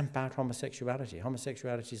 Let's stamp out homosexuality.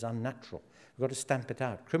 Homosexuality is unnatural. We've got to stamp it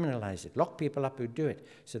out, criminalize it, lock people up who do it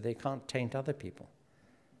so they can't taint other people.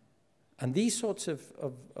 And these sorts of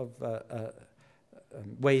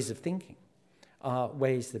ways of thinking are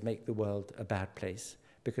ways that make the world a bad place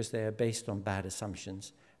because they are based on bad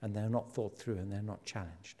assumptions and they're not thought through and they're not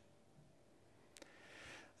challenged.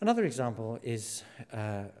 Another example is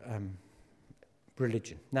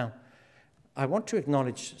religion. Now, I want to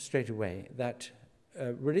acknowledge straight away that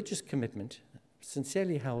religious commitment,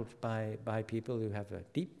 sincerely held by people who have a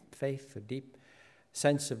deep faith, a deep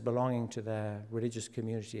sense of belonging to their religious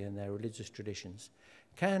community and their religious traditions,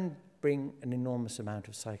 can bring an enormous amount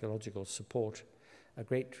of psychological support a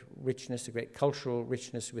great richness, a great cultural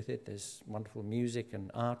richness with it. There's wonderful music and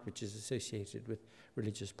art which is associated with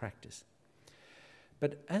religious practice.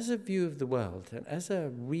 But as a view of the world and as a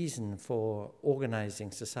reason for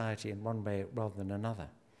organizing society in one way rather than another,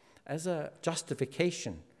 as a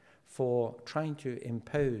justification for trying to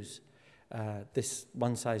impose this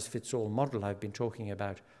one-size-fits-all model I've been talking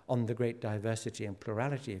about on the great diversity and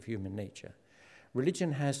plurality of human nature,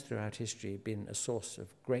 religion has throughout history been a source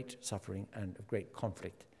of great suffering and of great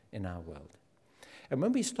conflict in our world. And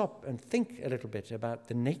when we stop and think a little bit about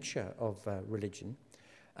the nature of religion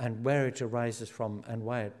and where it arises from and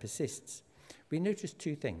why it persists, we notice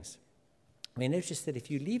two things. We notice that if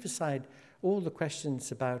you leave aside all the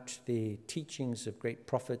questions about the teachings of great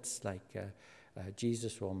prophets like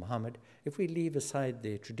Jesus or Muhammad, if we leave aside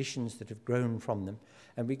the traditions that have grown from them,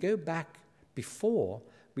 and we go back before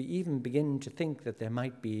we even begin to think that there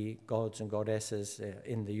might be gods and goddesses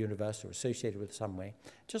in the universe or associated with some way,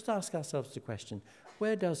 just ask ourselves the question,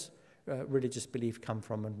 where does religious belief come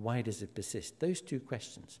from and why does it persist? Those two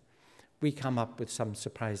questions. We come up with some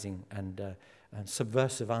surprising and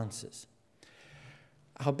subversive answers.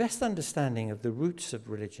 Our best understanding of the roots of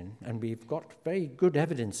religion, and we've got very good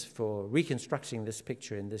evidence for reconstructing this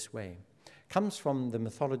picture in this way, comes from the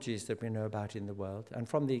mythologies that we know about in the world and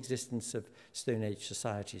from the existence of Stone Age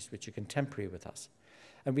societies which are contemporary with us.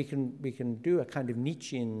 And we can do a kind of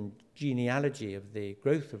Nietzschean genealogy of the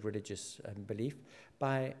growth of religious belief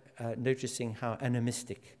by noticing how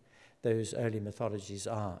animistic those early mythologies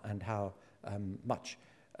are and how much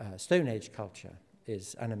Stone Age culture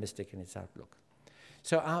is animistic in its outlook.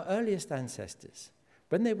 So our earliest ancestors,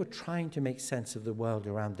 when they were trying to make sense of the world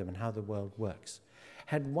around them and how the world works,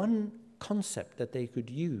 had one concept that they could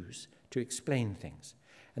use to explain things,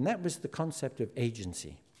 and that was the concept of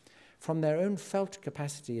agency. From their own felt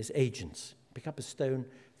capacity as agents, pick up a stone,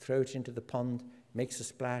 throw it into the pond, makes a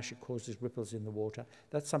splash, it causes ripples in the water.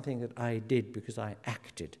 That's something that I did because I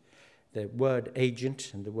acted. The word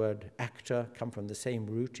agent and the word actor come from the same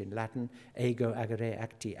root in Latin, ego, agere,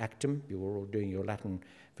 acti, actum. You were all doing your Latin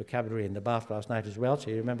vocabulary in the bath last night as well, so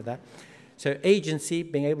you remember that. So agency,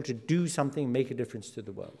 being able to do something, make a difference to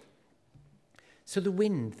the world. So the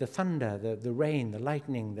wind, the thunder, the rain, the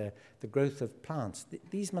lightning, the growth of plants,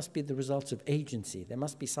 these must be the results of agency. There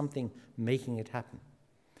must be something making it happen.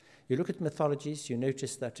 You look at mythologies, you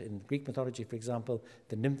notice that in Greek mythology, for example,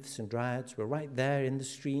 the nymphs and dryads were right there in the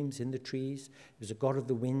streams, in the trees. He was a god of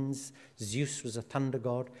the winds. Zeus was a thunder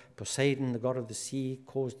god. Poseidon, the god of the sea,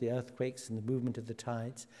 caused the earthquakes and the movement of the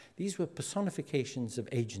tides. These were personifications of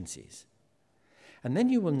agencies. And then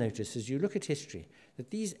you will notice, as you look at history,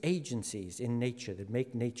 that these agencies in nature that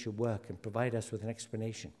make nature work and provide us with an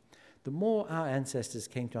explanation, the more our ancestors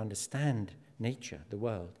came to understand nature, the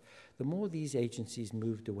world, the more these agencies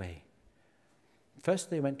moved away. First,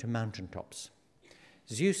 they went to mountaintops.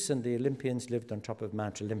 Zeus and the Olympians lived on top of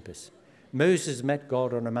Mount Olympus. Moses met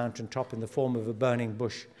God on a mountaintop in the form of a burning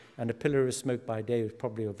bush, and a pillar of smoke by day was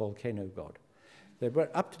probably a volcano god. They were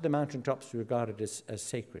up to the mountaintops regarded as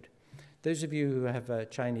sacred. Those of you who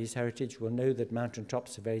have Chinese heritage will know that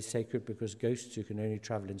mountaintops are very sacred because ghosts who can only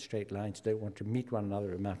travel in straight lines don't want to meet one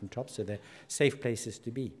another at mountaintops, so they're safe places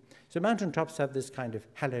to be. So mountaintops have this kind of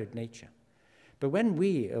hallowed nature. But when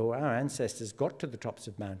we, or our ancestors, got to the tops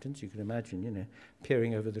of mountains, you can imagine,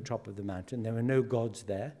 peering over the top of the mountain, there were no gods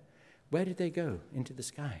there. Where did they go? Into the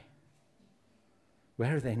sky.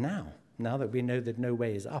 Where are they now? Now that we know that no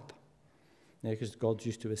way is up. Because gods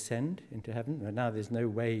used to ascend into heaven, but now there's no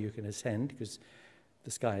way you can ascend because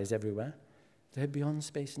the sky is everywhere. They're beyond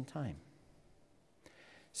space and time.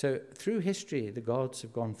 So through history, the gods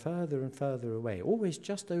have gone further and further away, always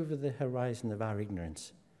just over the horizon of our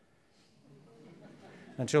ignorance,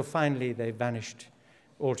 until finally they vanished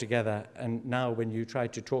altogether. And now when you try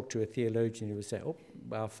to talk to a theologian, you will say, oh,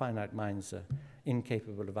 our finite minds are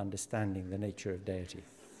incapable of understanding the nature of deity.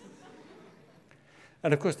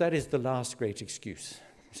 And of course, that is the last great excuse.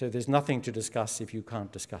 So there's nothing to discuss if you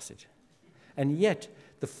can't discuss it. And yet,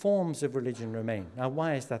 the forms of religion remain. Now,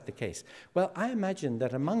 why is that the case? Well, I imagine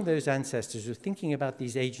that among those ancestors who are thinking about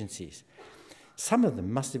these agencies, some of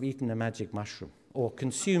them must have eaten a magic mushroom or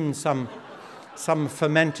consumed some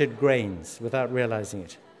fermented grains without realizing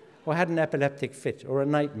it, or had an epileptic fit or a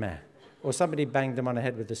nightmare, or somebody banged them on the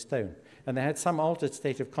head with a stone. And they had some altered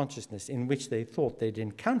state of consciousness in which they thought they'd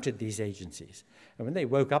encountered these agencies. And when they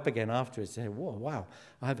woke up again afterwards, they said, whoa, wow,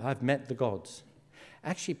 I've met the gods.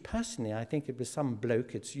 Actually, personally, I think it was some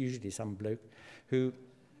bloke, it's usually some bloke, who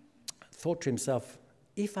thought to himself,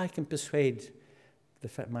 if I can persuade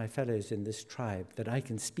my fellows in this tribe that I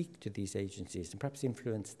can speak to these agencies and perhaps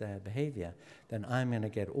influence their behavior, then I'm going to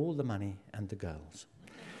get all the money and the girls.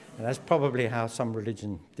 And that's probably how some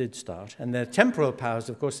religion did start. And the temporal powers,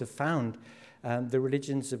 of course, have found the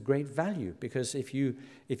religions of great value, because if you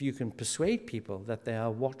can persuade people that they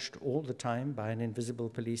are watched all the time by an invisible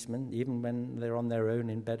policeman, even when they're on their own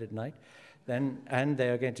in bed at night, then, and they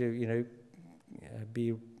are going to,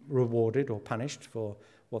 be rewarded or punished for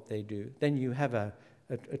what they do, then you have a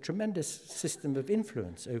tremendous system of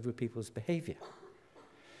influence over people's behavior.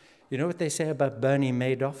 You know what they say about Bernie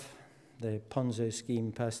Madoff, the Ponzi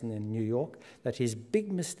scheme person in New York? That his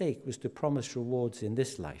big mistake was to promise rewards in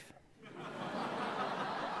this life.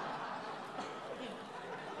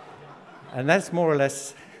 And that's more or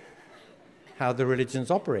less how the religions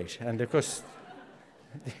operate. And of course,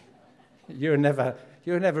 you're never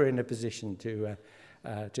in a position to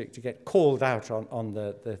get called out on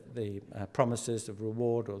the promises of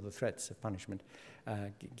reward or the threats of punishment,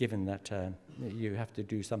 given that you have to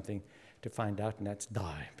do something to find out, and that's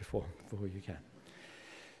die before you can.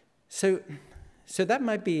 So that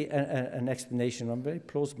might be an explanation, a very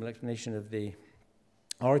plausible explanation of the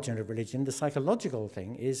origin of religion. The psychological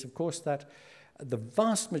thing is, of course, that the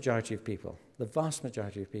vast majority of people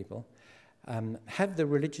have the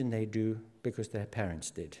religion they do because their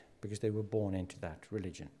parents did, because they were born into that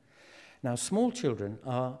religion. Now, small children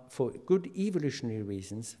are, for good evolutionary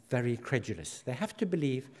reasons, very credulous. They have to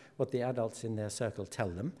believe what the adults in their circle tell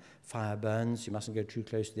them. Fire burns, you mustn't go too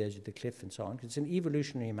close to the edge of the cliff, and so on. It's an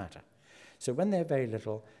evolutionary matter. So when they're very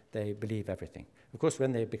little, they believe everything. Of course,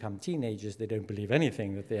 when they become teenagers, they don't believe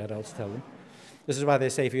anything that the adults tell them. This is why they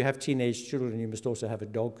say if you have teenage children, you must also have a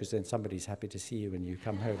dog, because then somebody's happy to see you when you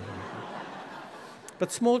come home.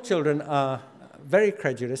 But small children are very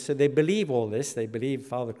credulous, so they believe all this. They believe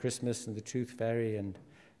Father Christmas and the Tooth Fairy and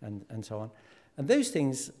so on. And those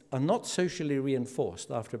things are not socially reinforced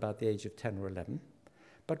after about the age of 10 or 11,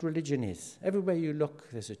 but religion is. Everywhere you look,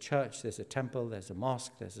 there's a church, there's a temple, there's a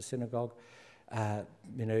mosque, there's a synagogue.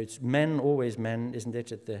 It's men, always men, isn't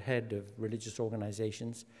it, at the head of religious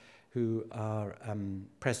organizations who are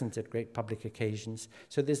present at great public occasions.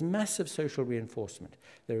 So there's massive social reinforcement.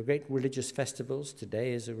 There are great religious festivals.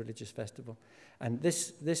 Today is a religious festival. And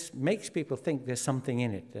this makes people think there's something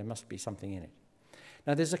in it. There must be something in it.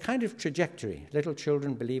 Now, there's a kind of trajectory. Little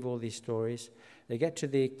children believe all these stories. They get to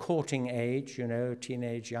the courting age,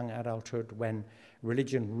 teenage, young adulthood, when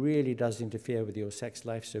religion really does interfere with your sex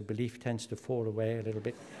life, so belief tends to fall away a little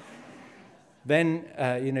bit. Then,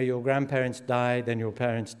 your grandparents die, then your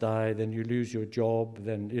parents die, then you lose your job,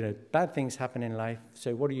 then, bad things happen in life.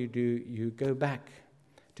 So what do? You go back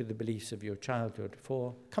to the beliefs of your childhood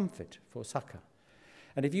for comfort, for succor.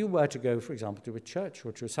 And if you were to go, for example, to a church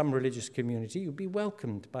or to some religious community, you'd be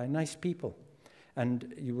welcomed by nice people.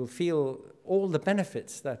 And you will feel all the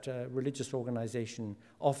benefits that a religious organization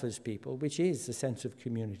offers people, which is a sense of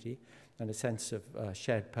community and a sense of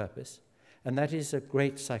shared purpose. And that is a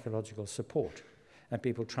great psychological support. And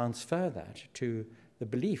people transfer that to the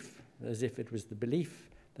belief, as if it was the belief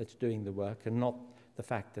that's doing the work and not the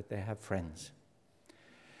fact that they have friends.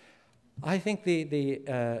 I think the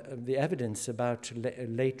evidence about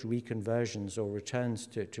late reconversions or returns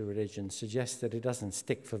to religion suggests that it doesn't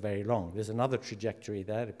stick for very long. There's another trajectory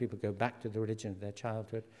there, that people go back to the religion of their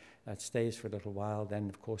childhood, that stays for a little while, then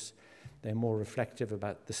of course they're more reflective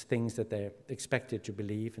about the things that they're expected to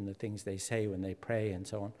believe and the things they say when they pray and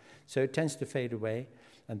so on. So it tends to fade away,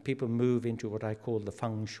 and people move into what I call the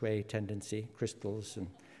feng shui tendency, crystals and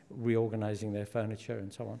reorganizing their furniture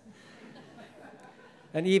and so on.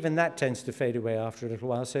 And even that tends to fade away after a little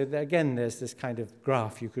while. So again, there's this kind of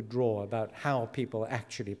graph you could draw about how people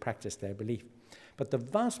actually practice their belief. But the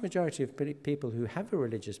vast majority of people who have a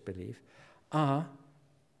religious belief are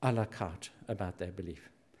a la carte about their belief.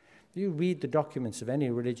 If you read the documents of any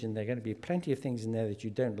religion, there are going to be plenty of things in there that you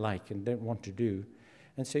don't like and don't want to do.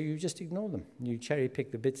 And so you just ignore them. You cherry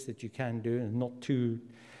pick the bits that you can do and not too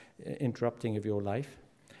interrupting of your life.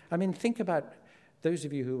 I mean, think about those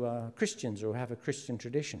of you who are Christians or have a Christian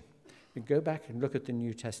tradition. You go back and look at the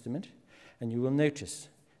New Testament, and you will notice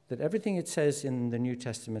that everything it says in the New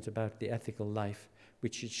Testament about the ethical life,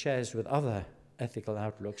 which it shares with other ethical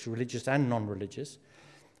outlooks, religious and non-religious,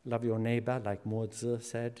 love your neighbor, like Mozi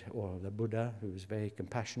said, or the Buddha, who was very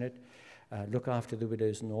compassionate, look after the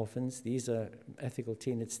widows and orphans. These are ethical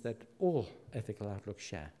tenets that all ethical outlooks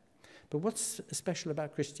share. But what's special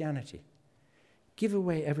about Christianity? Give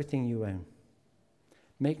away everything you own.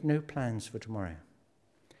 Make no plans for tomorrow.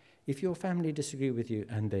 If your family disagree with you,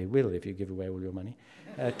 and they will if you give away all your money,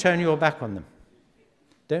 turn your back on them.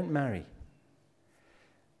 Don't marry.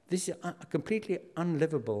 These are completely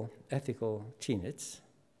unlivable ethical tenets.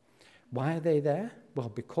 Why are they there? Well,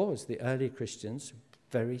 because the early Christians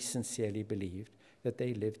very sincerely believed that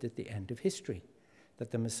they lived at the end of history,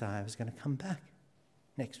 that the Messiah was going to come back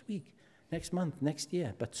next week, next month, next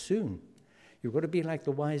year, but soon. You've got to be like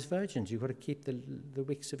the wise virgins. You've got to keep the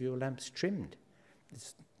wicks of your lamps trimmed.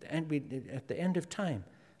 At the end of time.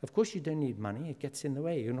 Of course, you don't need money. It gets in the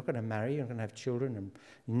way. You're not going to marry. You're not going to have children. And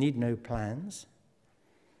you need no plans.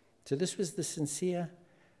 So this was the sincere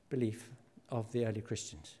belief of the early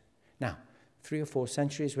Christians. Now, 3 or 4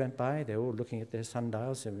 centuries went by. They were all looking at their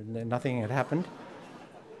sundials, and nothing had happened.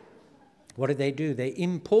 What did they do? They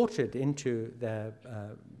imported into their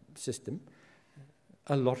system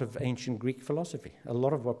a lot of ancient Greek philosophy. A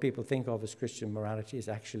lot of what people think of as Christian morality is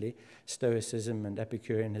actually Stoicism and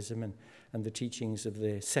Epicureanism and the teachings of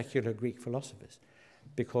the secular Greek philosophers,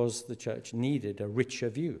 because the church needed a richer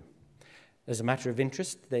view. As a matter of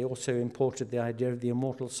interest, they also imported the idea of the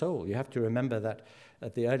immortal soul. You have to remember that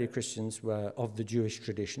the early Christians were of the Jewish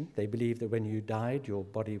tradition. They believed that when you died, your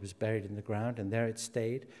body was buried in the ground, and there it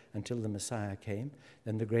stayed until the Messiah came.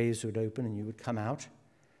 Then the graves would open and you would come out.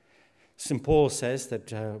 St. Paul says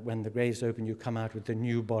that when the graves open, you come out with a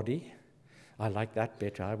new body. I like that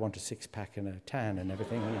bit. I want a six-pack and a tan and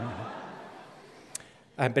everything.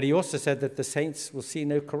 But he also said that the saints will see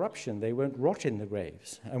no corruption. They won't rot in the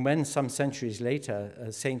graves. And when some centuries later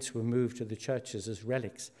saints were moved to the churches as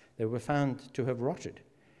relics, they were found to have rotted,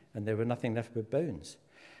 and there were nothing left but bones.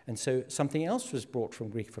 And so something else was brought from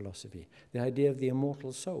Greek philosophy, the idea of the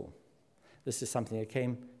immortal soul. This is something that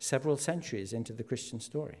came several centuries into the Christian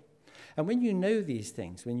story. And when you know these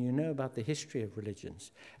things, when you know about the history of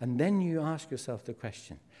religions, and then you ask yourself the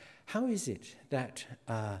question, how is it that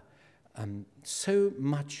so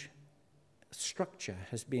much structure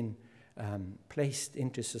has been placed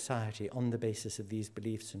into society on the basis of these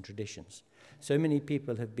beliefs and traditions? So many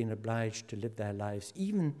people have been obliged to live their lives,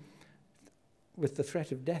 even with the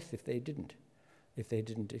threat of death if they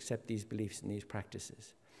didn't accept these beliefs and these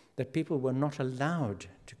practices. That people were not allowed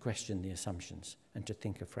to question the assumptions and to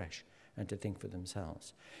think afresh and to think for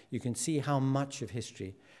themselves. You can see how much of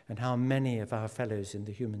history and how many of our fellows in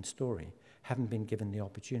the human story haven't been given the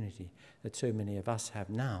opportunity that so many of us have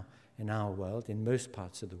now in our world, in most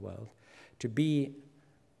parts of the world, to be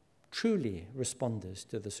truly responders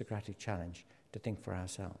to the Socratic challenge to think for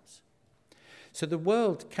ourselves. So the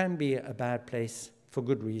world can be a bad place for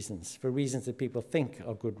good reasons, for reasons that people think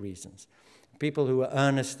are good reasons. People who are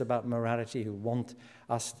earnest about morality, who want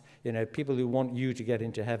us, people who want you to get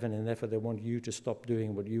into heaven, and therefore they want you to stop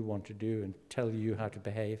doing what you want to do and tell you how to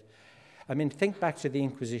behave. I mean, think back to the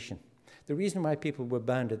Inquisition. The reason why people were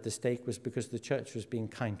burned at the stake was because the church was being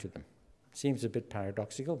kind to them. Seems a bit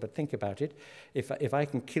paradoxical, but think about it. If I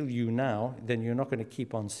can kill you now, then you're not going to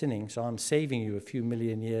keep on sinning, so I'm saving you a few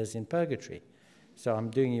million years in purgatory. So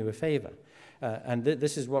I'm doing you a favor. And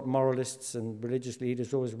this is what moralists and religious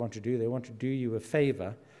leaders always want to do. They want to do you a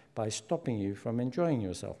favor by stopping you from enjoying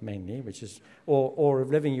yourself, mainly, which is, or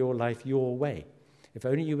of living your life your way. If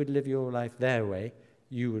only you would live your life their way,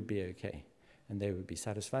 you would be okay. And they would be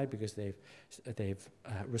satisfied because they've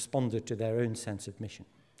responded to their own sense of mission.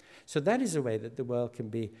 So that is a way that the world can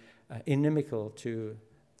be inimical to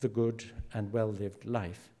the good and well-lived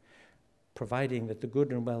life, providing that the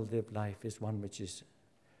good and well-lived life is one which is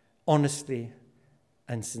honestly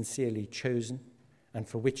and sincerely chosen, and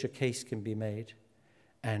for which a case can be made,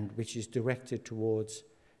 and which is directed towards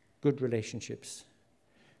good relationships,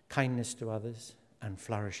 kindness to others, and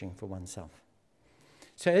flourishing for oneself.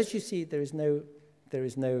 So as you see, there is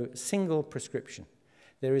no single prescription.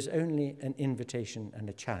 There is only an invitation and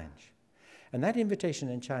a challenge. And that invitation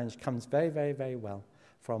and challenge comes very, very, very well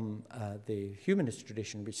from the humanist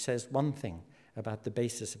tradition, which says one thing about the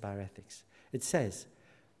basis of our ethics. It says,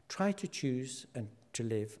 try to choose and to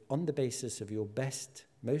live on the basis of your best,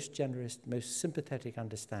 most generous, most sympathetic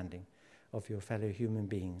understanding of your fellow human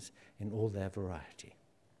beings in all their variety.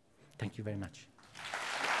 Thank you very much.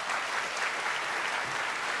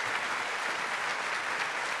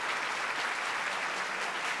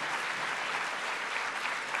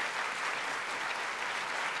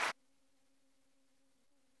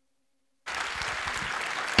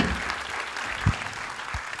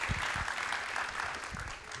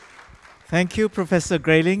 Thank you, Professor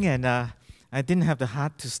Grayling, and I didn't have the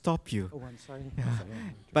heart to stop you. Oh, I'm sorry. Yeah.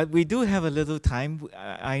 But we do have a little time.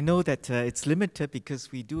 I know that it's limited because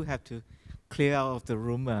we do have to clear out of the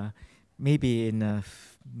room maybe in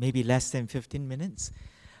maybe less than 15 minutes.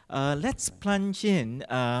 Let's plunge in.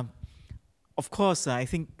 Of course, I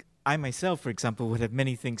think I myself, for example, would have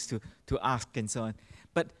many things to ask and so on.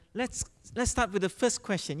 But let's start with the first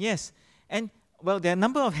question. Yes, and well, there are a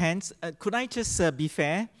number of hands. Could I just be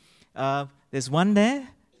fair? There's one there,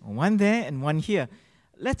 and one here.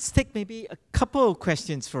 Let's take maybe a couple of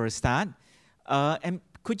questions for a start. And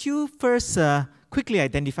could you first quickly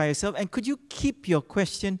identify yourself, and could you keep your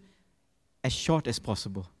question as short as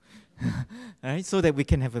possible? All right, so that we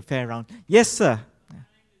can have a fair round. Yes, sir.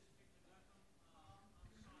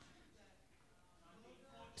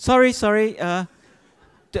 Sorry. The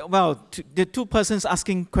two persons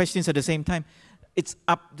asking questions at the same time. It's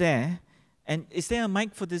up there. And is there a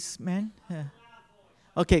mic for this man?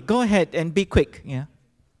 Okay, go ahead and be quick. Yeah.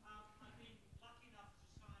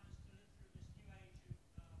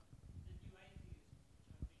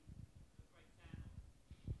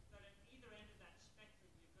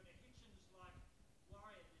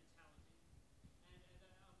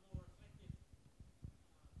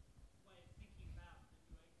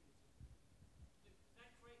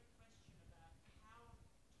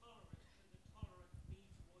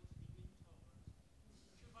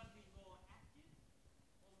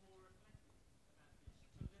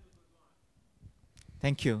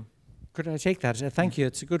 Thank you. Could I take that? Thank you.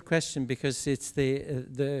 It's a good question because it's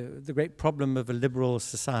the great problem of a liberal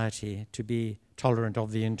society to be tolerant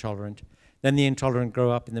of the intolerant. Then the intolerant grow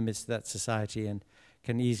up in the midst of that society and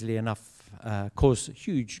can easily enough cause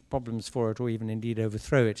huge problems for it, or even indeed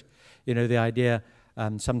overthrow it. You know, the idea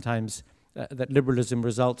sometimes that liberalism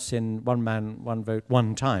results in one man, one vote,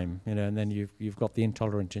 one time, you know, and then you've got the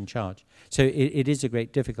intolerant in charge. So it is a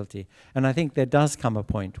great difficulty. And I think there does come a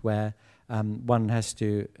point where one has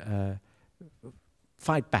to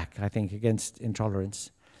fight back, I think, against intolerance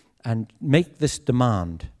and make this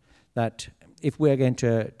demand that if we're going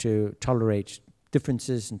to tolerate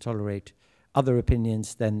differences and tolerate other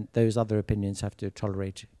opinions, then those other opinions have to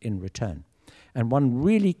tolerate in return. And one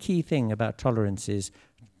really key thing about tolerance is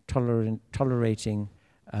tolerating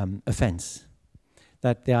offense.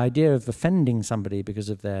 That the idea of offending somebody because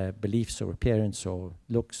of their beliefs or appearance or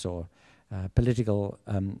looks or political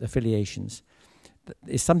affiliations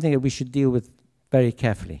is something that we should deal with very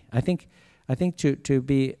carefully. I think to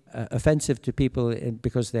be offensive to people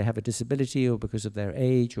because they have a disability or because of their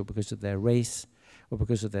age or because of their race or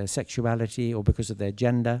because of their sexuality or because of their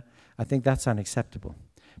gender, I think that's unacceptable.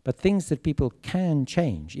 But things that people can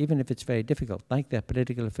change, even if it's very difficult, like their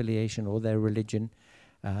political affiliation or their religion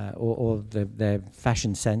or their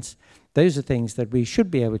fashion sense, those are things that we should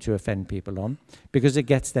be able to offend people on because it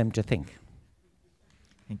gets them to think.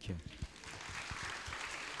 Thank you.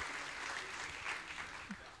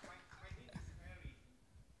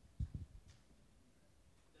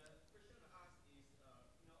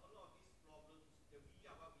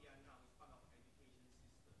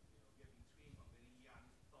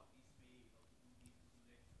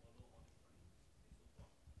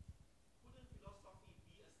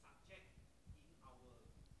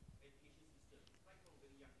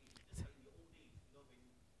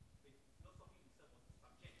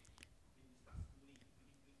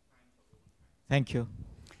 Thank you.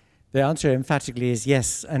 The answer emphatically is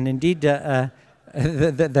yes, and indeed there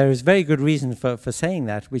is very good reason for saying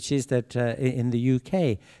that, which is that in the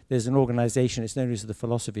UK there's an organisation, it's known as the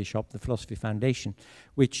Philosophy Shop, the Philosophy Foundation,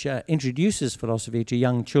 which introduces philosophy to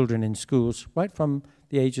young children in schools right from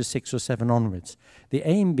the age of 6 or 7 onwards. The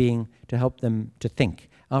aim being to help them to think.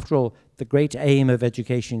 After all, the great aim of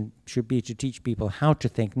education should be to teach people how to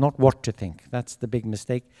think, not what to think. That's the big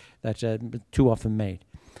mistake that too often made.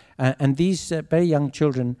 And these very young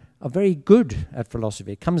children are very good at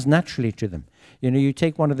philosophy. It comes naturally to them. You know, you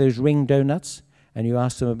take one of those ring donuts and you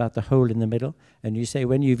ask them about the hole in the middle, and you say,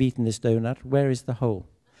 when you've eaten this donut, where is the hole?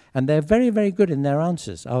 And they're very, very good in their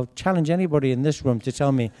answers. I'll challenge anybody in this room to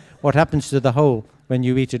tell me what happens to the hole when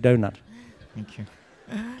you eat a donut. Thank you.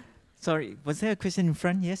 Sorry, was there a question in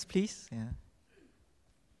front? Yes, please. Yeah.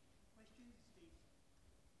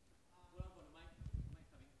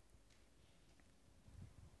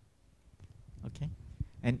 Okay,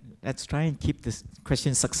 and let's try and keep this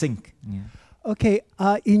question succinct. Yeah. Okay,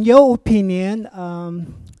 in your opinion,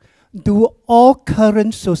 do all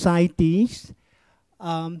current societies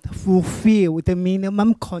fulfill the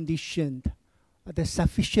minimum conditions, the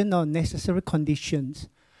sufficient or necessary conditions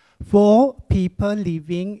for people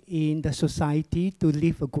living in the society to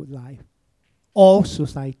live a good life? All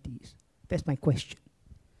societies. That's my question.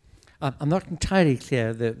 I'm not entirely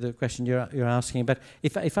clear the question you're asking, but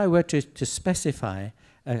if I were to specify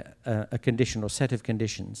a condition or set of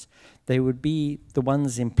conditions, they would be the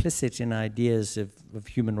ones implicit in ideas of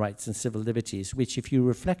human rights and civil liberties, which, if you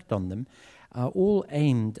reflect on them, are all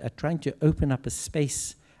aimed at trying to open up a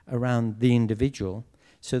space around the individual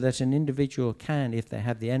so that an individual can, if they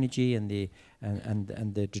have the energy and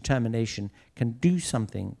the determination, can do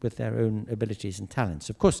something with their own abilities and talents.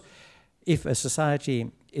 Of course, if a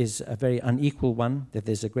society is a very unequal one, that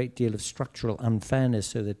there's a great deal of structural unfairness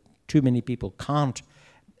so that too many people can't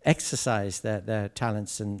exercise their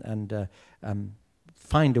talents and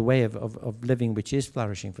find a way of living which is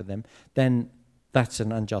flourishing for them, then that's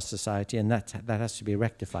an unjust society, and that has to be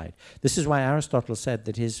rectified. This is why Aristotle said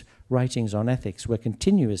that his writings on ethics were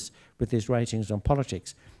continuous with his writings on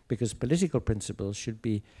politics, because political principles should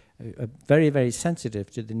be very, very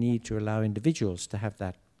sensitive to the need to allow individuals to have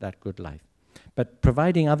that good life. But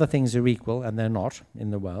providing other things are equal, and they're not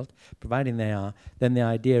in the world, providing they are, then the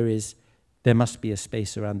idea is there must be a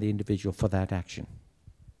space around the individual for that action.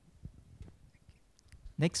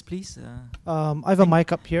 Next, please. I have a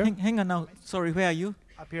mic up here. Hang on now. Sorry, where are you?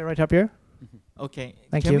 Up here, right up here. Okay.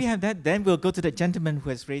 Thank Can you. we have that? Then we'll go to the gentleman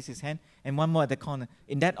who has raised his hand, and one more at the corner.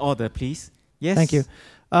 In that order, please. Yes. Thank you.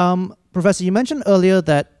 Professor, you mentioned earlier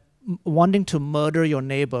that wanting to murder your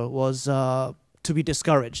neighbor was to be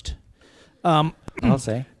discouraged. I'll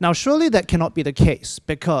say. Now, surely that cannot be the case,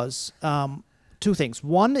 because two things.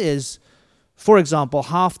 One is, for example,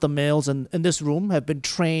 half the males in this room have been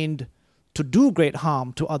trained to do great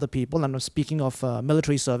harm to other people, and I'm speaking of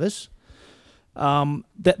military service.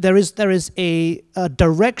 There is a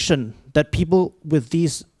direction that people with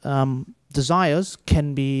these desires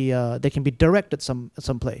can be directed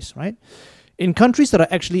some place, right? In countries that are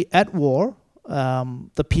actually at war,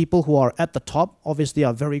 the people who are at the top obviously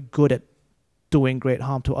are very good at doing great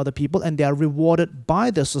harm to other people, and they are rewarded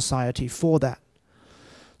by the society for that.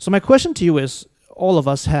 So my question to you is, all of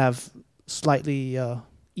us have slightly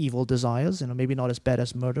evil desires, maybe not as bad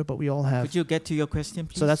as murder, but we all have. Could you get to your question,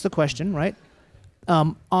 please? So that's the question, right?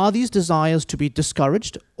 Are these desires to be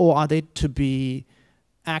discouraged, or are they to be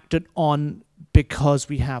acted on because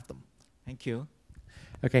we have them? Thank you.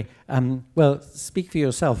 Okay. Well, speak for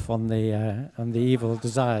yourself on the evil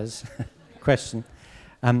desires question.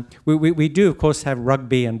 We do, of course, have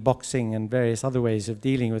rugby and boxing and various other ways of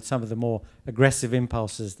dealing with some of the more aggressive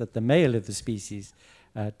impulses that the male of the species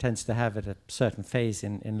tends to have at a certain phase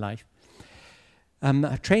in life.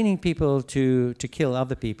 Training people to kill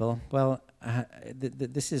other people, well,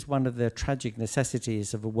 this is one of the tragic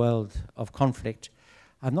necessities of a world of conflict.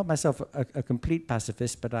 I'm not myself a complete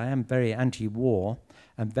pacifist, but I am very anti-war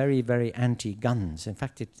and very, very anti-guns. In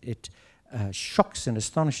fact, it shocks and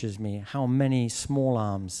astonishes me how many small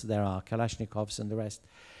arms there are, Kalashnikovs and the rest,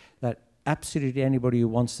 that absolutely anybody who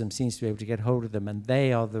wants them seems to be able to get hold of them, and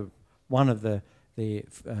they are one of the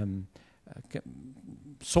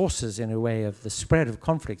sources, in a way, of the spread of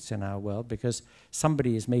conflicts in our world, because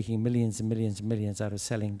somebody is making millions and millions and millions out of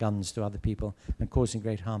selling guns to other people and causing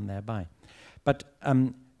great harm thereby. But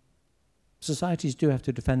societies do have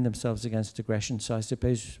to defend themselves against aggression, so I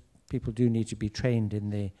suppose people do need to be trained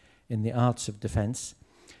in the arts of defense.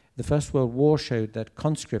 The First World War showed that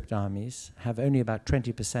conscript armies have only about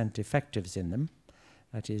 20% effectives in them.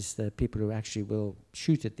 That is, the people who actually will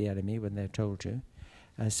shoot at the enemy when they're told to.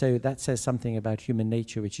 So that says something about human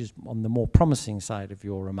nature, which is on the more promising side of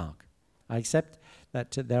your remark. I accept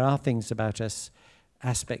that there are things about us,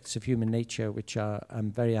 aspects of human nature, which are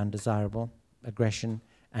very undesirable: aggression,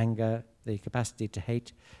 anger, the capacity to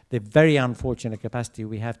hate, the very unfortunate capacity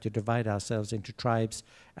we have to divide ourselves into tribes,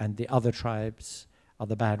 and the other tribes are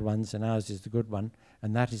the bad ones and ours is the good one,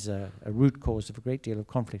 and that is a root cause of a great deal of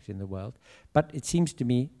conflict in the world. But it seems to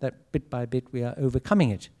me that bit by bit we are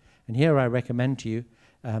overcoming it. And here I recommend to you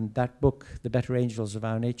that book, The Better Angels of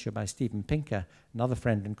Our Nature, by Steven Pinker, another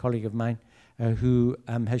friend and colleague of mine, who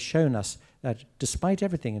has shown us that despite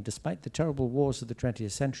everything and despite the terrible wars of the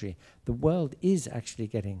 20th century, the world is actually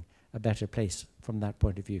getting a better place from that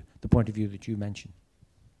point of view, the point of view that you mentioned.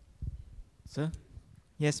 Sir?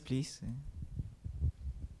 Yes, please.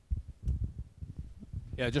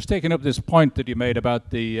 Yeah, just taking up this point that you made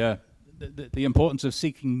about the importance of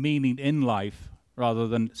seeking meaning in life rather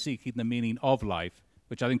than seeking the meaning of life,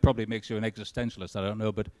 which I think probably makes you an existentialist, I don't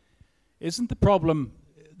know, but isn't the problem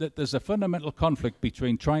that there's a fundamental conflict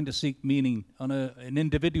between trying to seek meaning on an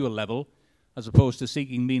individual level as opposed to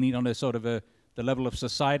seeking meaning on a sort of the level of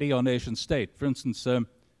society or nation state? For instance,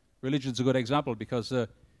 religion's a good example, because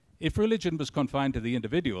if religion was confined to the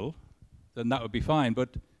individual, then that would be fine, but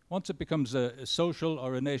once it becomes a social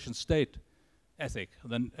or a nation state ethic,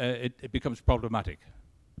 then it becomes problematic.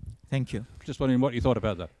 Thank you. Just wondering what you thought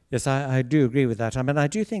about that. Yes, I do agree with that. I mean, I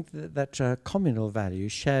do think that communal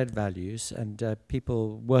values, shared values, and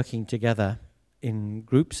people working together in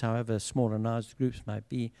groups, however small and large the groups might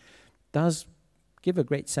be, does give a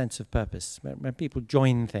great sense of purpose. When people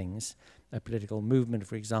join things, a political movement,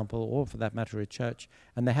 for example, or for that matter, a church,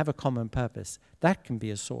 and they have a common purpose, that can be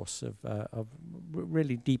a source of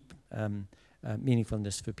really deep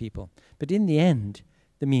meaningfulness for people. But in the end,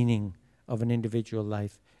 the meaning of an individual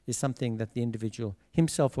life is something that the individual,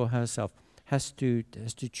 himself or herself, has to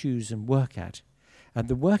choose and work at. And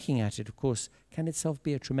the working at it, of course, can itself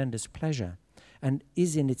be a tremendous pleasure and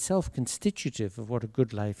is in itself constitutive of what a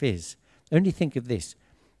good life is. Only think of this.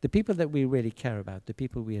 The people that we really care about, the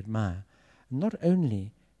people we admire, not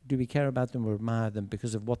only do we care about them or admire them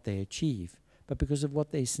because of what they achieve, but because of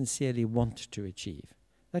what they sincerely want to achieve.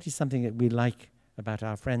 That is something that we like about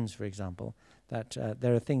our friends, for example, that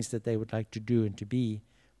there are things that they would like to do and to be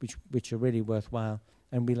which are really worthwhile,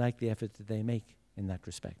 and we like the effort that they make in that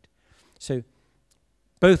respect. So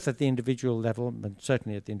both at the individual level, but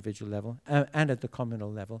certainly at the individual level, and at the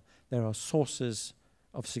communal level, there are sources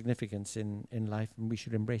of significance in life, and we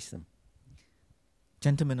should embrace them.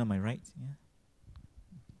 Gentleman on my right. Yeah.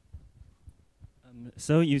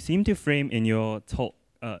 So you seem to frame in your talk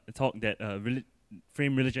that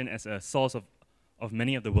frame religion as a source of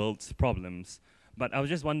many of the world's problems. But I was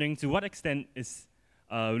just wondering, to what extent is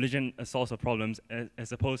religion a source of problems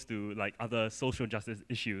as opposed to like other social justice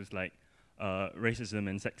issues like racism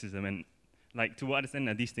and sexism, and like to what extent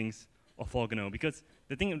are these things orthogonal? Because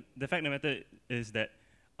the fact of the matter is that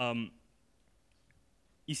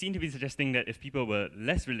you seem to be suggesting that if people were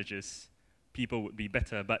less religious, people would be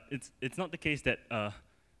better. But it's not the case that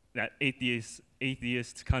that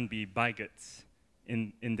atheists can't be bigots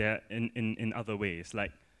in other ways.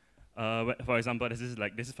 Like for example, this is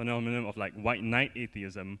a phenomenon of like white knight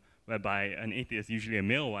atheism, whereby an atheist, usually a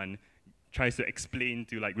male one, tries to explain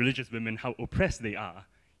to like religious women how oppressed they are,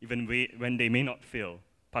 even when they may not feel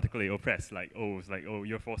particularly oppressed. Like, oh,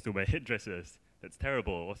 you're forced to wear headdresses. That's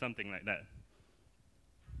terrible, or something like that.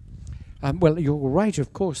 Well, you're right,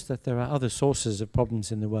 of course, that there are other sources of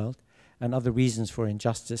problems in the world and other reasons for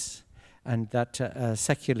injustice, and that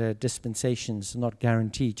secular dispensations are not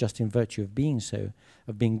guaranteed just in virtue of being so,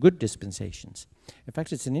 of being good dispensations. In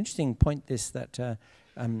fact, it's an interesting point, this, that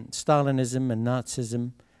Stalinism and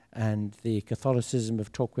Nazism and the Catholicism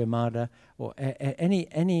of Torquemada, or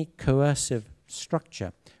any coercive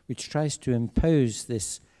structure which tries to impose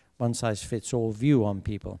this one-size-fits-all view on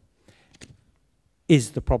people,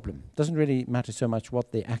 is the problem. It doesn't really matter so much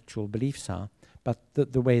what the actual beliefs are, but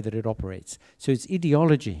the way that it operates. So it's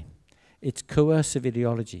ideology, it's coercive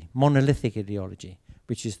ideology, monolithic ideology,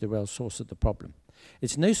 which is the real source of the problem.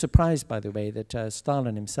 It's no surprise, by the way, that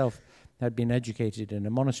Stalin himself had been educated in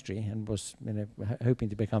a monastery and was hoping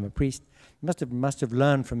to become a priest. He must have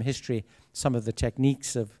learned from history some of the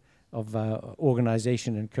techniques of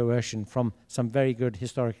organization and coercion from some very good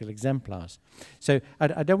historical exemplars. So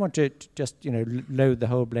I don't want to just load the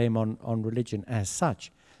whole blame on religion as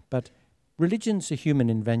such, but religions are human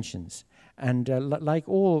inventions, and like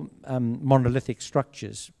all monolithic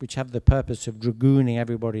structures which have the purpose of dragooning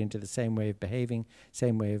everybody into the same way of behaving,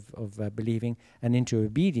 same way of believing, and into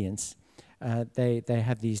obedience, they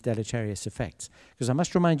have these deleterious effects. Because I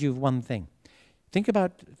must remind you of one thing. Think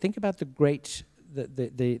about the great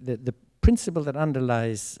the principle that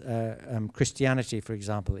underlies Christianity, for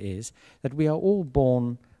example, is that we are all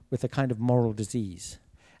born with a kind of moral disease,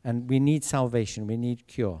 and we need salvation, we need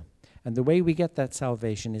cure. And the way we get that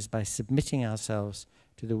salvation is by submitting ourselves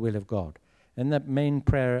to the will of God. And that main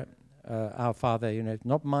prayer, Our Father,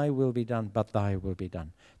 not my will be done, but thy will be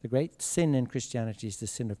done. The great sin in Christianity is the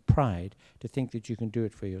sin of pride, to think that you can do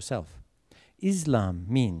it for yourself. Islam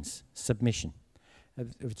means submission.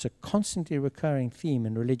 It's a constantly recurring theme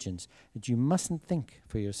in religions that you mustn't think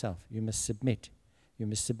for yourself. You must submit. You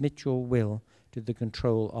must submit your will to the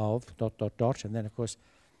control of ... And then, of course,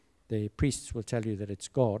 the priests will tell you that it's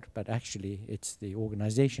God, but actually it's the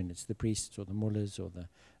organization. It's the priests or the mullahs or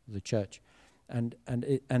the church. And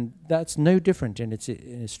that's no different in its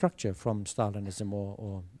structure from Stalinism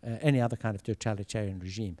or any other kind of totalitarian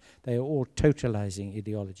regime. They are all totalizing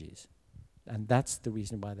ideologies. And that's the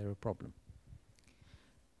reason why they're a problem.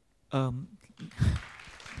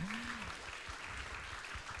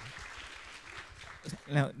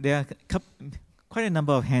 Now, there are quite a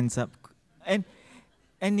number of hands up. And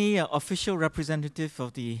any official representative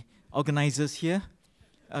of the organizers here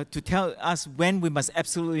to tell us when we must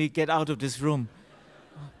absolutely get out of this room?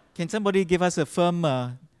 Can somebody give us a firm,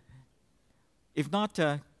 if not,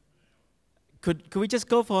 could we just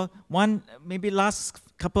go for one, maybe last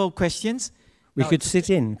couple of questions? We could sit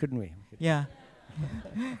in, couldn't we? Yeah.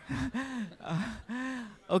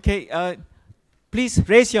 Okay, please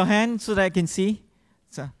raise your hand so that I can see.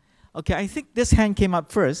 So, okay, I think this hand came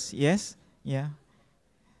up first. Yes? Yeah.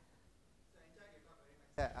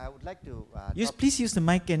 I would like to... please use the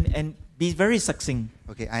mic and be very succinct.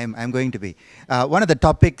 Okay, I'm going to be. One of the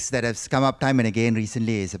topics that has come up time and again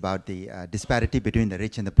recently is about the disparity between the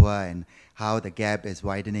rich and the poor and how the gap is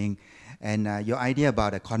widening. And your idea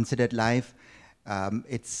about a considered life,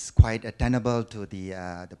 it's quite attainable to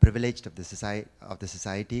the privileged of the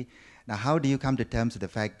society. Now, how do you come to terms with the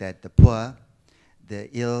fact that the poor, the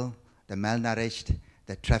ill, the malnourished,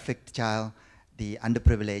 the trafficked child, the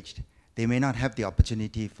underprivileged, they may not have the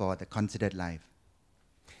opportunity for the considered life?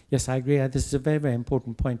 Yes, I agree. This is a very, very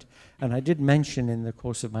important point. And I did mention in the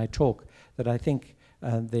course of my talk that I think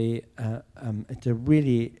it's a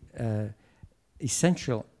really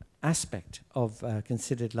essential aspect of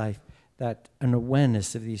considered life, that an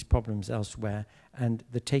awareness of these problems elsewhere and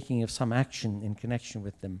the taking of some action in connection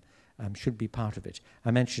with them should be part of it. I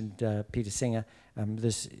mentioned Peter Singer,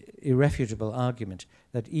 this irrefutable argument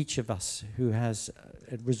that each of us who has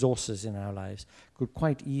resources in our lives could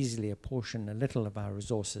quite easily apportion a little of our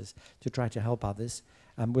resources to try to help others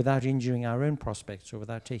without injuring our own prospects or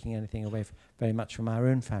without taking anything away very much from our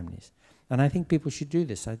own families. And I think people should do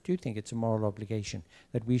this. I do think it's a moral obligation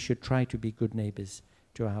that we should try to be good neighbors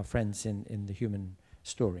to our friends in the human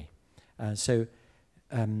story.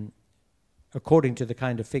 According to the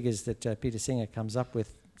kind of figures that Peter Singer comes up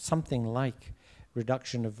with, something like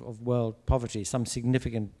reduction of world poverty, some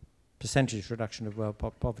significant percentage reduction of world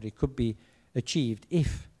poverty could be achieved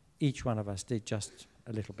if each one of us did just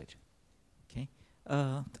a little bit. Okay.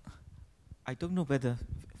 I don't know whether,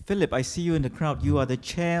 Philip, I see you in the crowd. You are the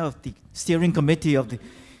chair of the steering committee of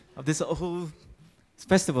this whole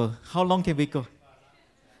festival. How long can we go?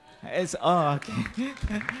 Okay.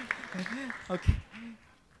 Okay.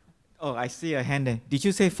 Oh, I see a hand there. Did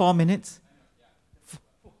you say 4 minutes?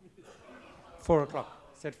 4 o'clock.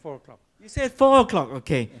 I said 4 o'clock. You said 4 o'clock.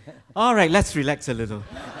 Okay. All right, let's relax a little.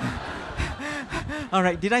 All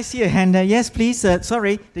right, did I see a hand there? Yes, please.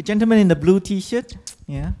 Sorry, the gentleman in the blue T-shirt.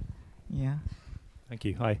 Yeah. Thank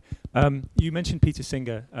you. Hi. You mentioned Peter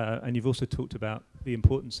Singer, and you've also talked about the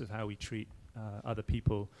importance of how we treat other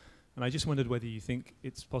people. And I just wondered whether you think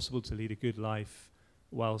it's possible to lead a good life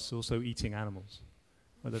whilst also eating animals,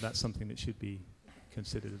 whether that's something that should be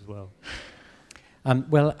considered as well.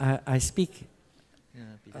 Well, I speak...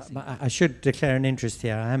 I should declare an interest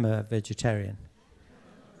here. I am a vegetarian.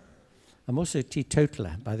 I'm also a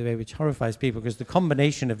teetotaler, by the way, which horrifies people, because the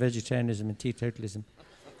combination of vegetarianism and teetotalism...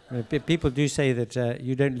 people do say that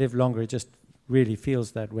you don't live longer, it just really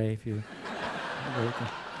feels that way if you...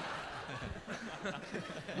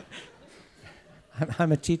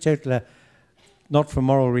 I'm a teetotaler, not for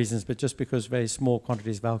moral reasons, but just because very small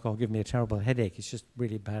quantities of alcohol give me a terrible headache. It's just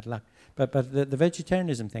really bad luck. But the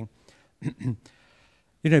vegetarianism thing,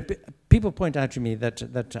 you know, people point out to me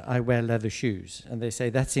that I wear leather shoes, and they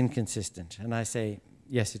say that's inconsistent. And I say,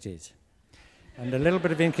 yes, it is. And a little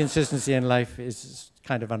bit of inconsistency in life is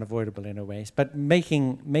kind of unavoidable in a way. But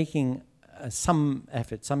making some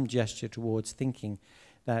effort, some gesture towards thinking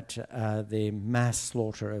that the mass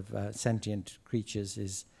slaughter of sentient creatures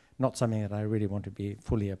is not something that I really want to be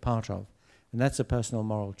fully a part of. And that's a personal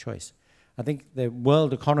moral choice. I think the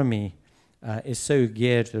world economy is so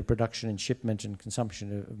geared to the production and shipment and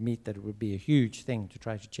consumption of meat that it would be a huge thing to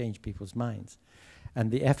try to change people's minds.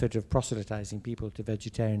 And the effort of proselytizing people to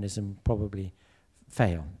vegetarianism probably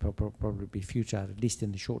fail, probably be futile, at least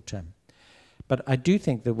in the short term. But I do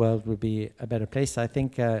think the world would be a better place. I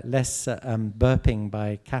think less burping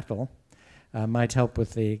by cattle might help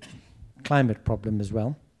with the climate problem as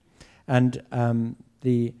well. And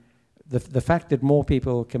the fact that more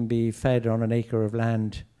people can be fed on an acre of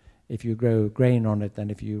land if you grow grain on it than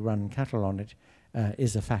if you run cattle on it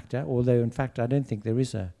is a factor. Although, in fact, I don't think there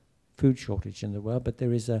is a food shortage in the world, but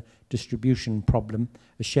there is a distribution problem,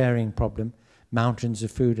 a sharing problem. Mountains of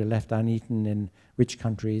food are left uneaten in rich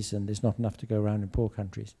countries, and there's not enough to go around in poor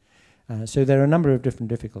countries. So there are a number of different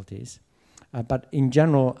difficulties. But in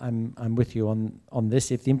general, I'm with you on this.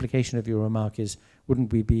 If the implication of your remark is,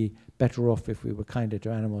 wouldn't we be better off if we were kinder to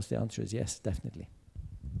animals? The answer is yes, definitely.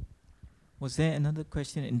 Was there another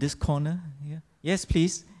question in this corner here? Yes,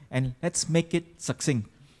 please. And let's make it succinct.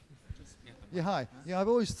 Yeah, hi. Yeah, I've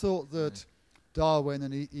always thought that Darwin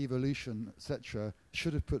and evolution, etc.,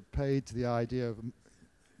 should have put paid to the idea of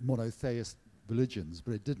monotheist religions,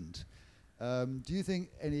 but it didn't. Do you think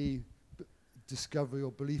any discovery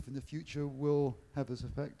or belief in the future will have this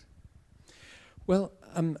effect? Well,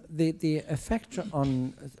 the effect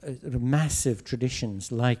on massive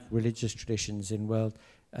traditions like religious traditions in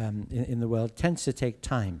the world tends to take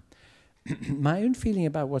time. My own feeling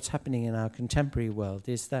about what's happening in our contemporary world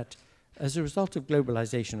is that as a result of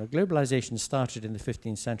globalization, globalization started in the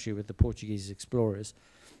 15th century with the Portuguese explorers,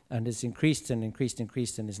 and has increased and increased and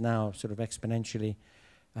increased, and is now sort of exponentially,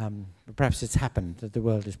 perhaps it's happened that the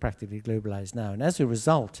world is practically globalized now. And as a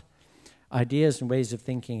result, ideas and ways of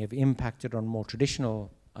thinking have impacted on more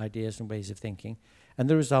traditional ideas and ways of thinking, and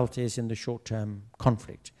the result is in the short-term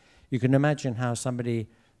conflict. You can imagine how somebody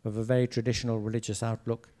of a very traditional religious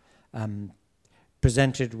outlook,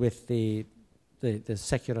 presented with the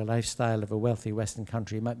secular lifestyle of a wealthy Western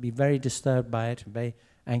country, might be very disturbed by it, and very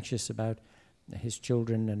anxious about his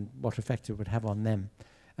children and what effect it would have on them.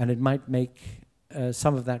 And it might make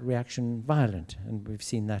some of that reaction violent, and we've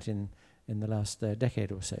seen that in the last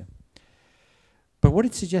decade or so. But what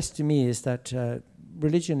it suggests to me is that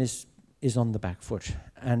religion is on the back foot,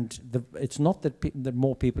 and it's not that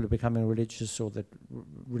more people are becoming religious or that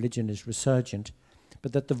religion is resurgent,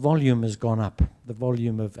 but that the volume has gone up, the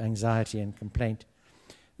volume of anxiety and complaint.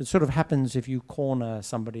 It sort of happens if you corner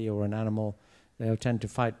somebody or an animal, they'll tend to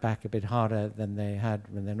fight back a bit harder than they had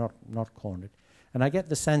when they're not cornered. And I get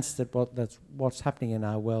the sense that what's happening in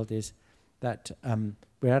our world is that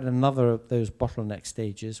we're at another of those bottleneck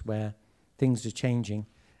stages where things are changing,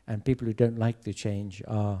 and people who don't like the change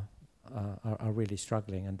are really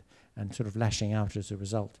struggling and sort of lashing out as a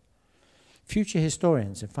result. Future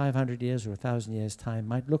historians in 500 years or 1,000 years' time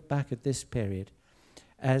might look back at this period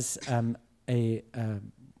as a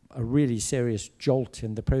really serious jolt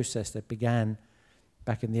in the process that began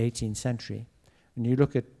back in the 18th century. When you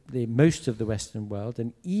look at most of the Western world,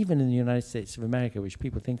 and even in the United States of America, which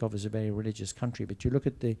people think of as a very religious country, but you look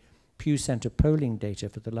at the Pew Center polling data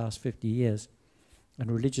for the last 50 years,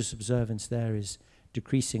 and religious observance there is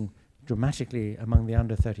decreasing dramatically among the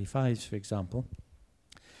under 35s, for example.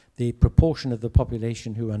 The proportion of the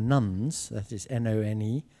population who are nuns, that is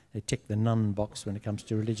N-O-N-E, they tick the nun box when it comes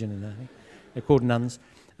to religion, and they're called nuns,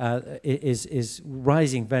 is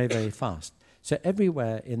rising very, very fast. So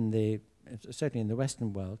everywhere certainly in the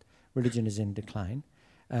Western world, religion is in decline.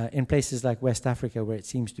 In places like West Africa, where it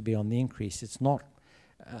seems to be on the increase, it's not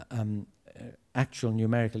actual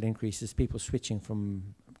numerical increases, people switching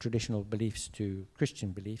from traditional beliefs to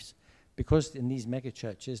Christian beliefs, because in these mega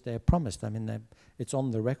churches they're promised, it's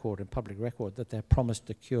on the record, in public record, that they're promised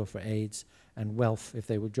a cure for AIDS and wealth if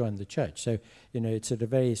they will join the church. So, it's at a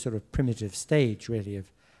very sort of primitive stage, really,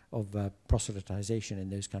 of proselytization in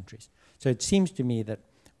those countries. So it seems to me that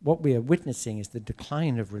what we are witnessing is the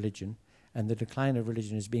decline of religion, and the decline of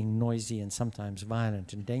religion is being noisy and sometimes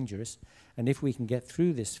violent and dangerous. And if we can get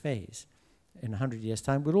through this phase, in 100 years'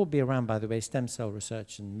 time, we'll all be around, by the way, stem cell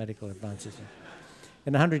research and medical advances.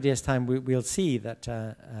 In 100 years' time, we'll see that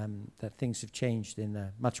things have changed in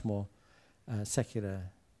a much more secular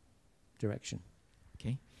direction.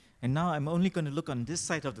 Okay. And now I'm only going to look on this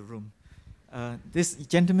side of the room. This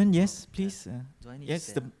gentleman, yes, please. Do I need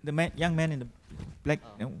yes, to the young man in the black.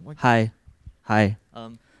 Hi.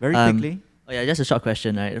 Very quickly. Oh yeah, just a short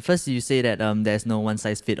question, right? First, you say that there's no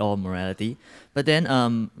one-size-fits-all morality, but then,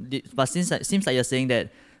 but since it seems like you're saying that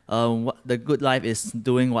the good life is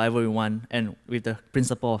doing whatever we want, and with the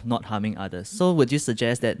principle of not harming others. So, would you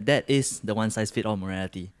suggest that that is the one-size-fits-all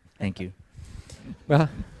morality? Thank you. Well,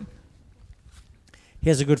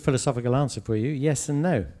 here's a good philosophical answer for you: yes and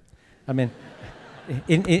no. I mean,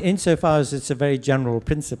 insofar as it's a very general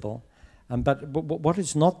principle, but what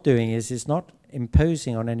it's not doing is it's not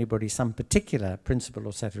imposing on anybody some particular principle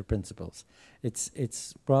or set of principles.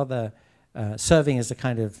 It's rather serving as a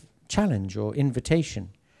kind of challenge or invitation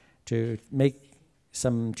to make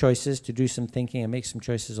some choices, to do some thinking and make some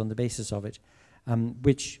choices on the basis of it,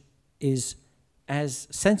 which is as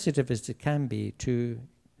sensitive as it can be to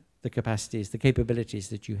the capacities, the capabilities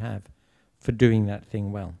that you have for doing that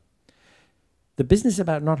thing well. The business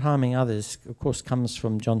about not harming others, of course, comes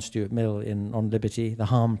from John Stuart Mill On Liberty, the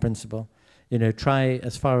harm principle. Try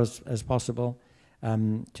as far as possible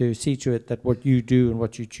to see to it that what you do and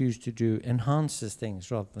what you choose to do enhances things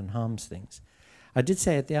rather than harms things. I did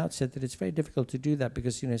say at the outset that it's very difficult to do that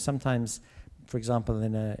because, sometimes, for example,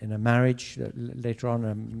 in a marriage, later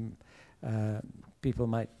on, people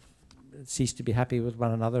might cease to be happy with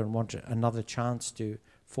one another and want another chance to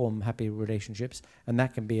form happy relationships, and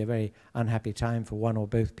that can be a very unhappy time for one or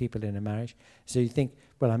both people in a marriage. So you think,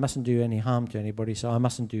 well, I mustn't do any harm to anybody, so I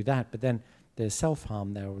mustn't do that, but then there's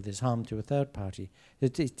self-harm there, or there's harm to a third party.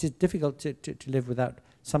 It's difficult to live without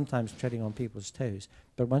sometimes treading on people's toes,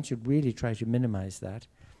 but one should really try to minimize that.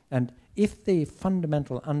 And if the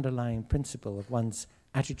fundamental underlying principle of one's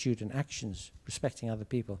attitude and actions respecting other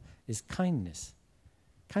people is kindness,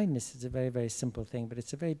 kindness is a very, very simple thing, but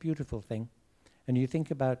it's a very beautiful thing. And you think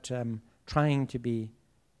about trying to be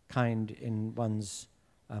kind in one's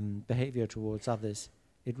behavior towards others,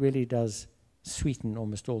 it really does sweeten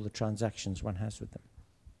almost all the transactions one has with them.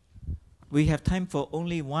 We have time for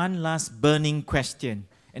only one last burning question,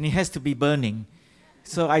 and it has to be burning.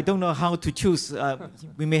 So I don't know how to choose.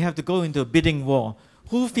 We may have to go into a bidding war.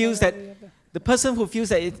 Who feels that, the person who feels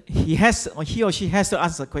that he or she has to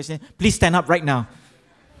answer the question, please stand up right now.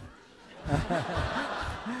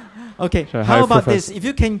 Okay, sure. How about this?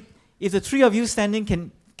 If the three of you standing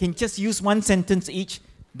can just use one sentence each,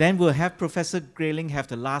 then we'll have Professor Grayling have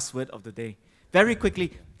the last word of the day. Very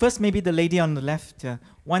quickly, first maybe the lady on the left,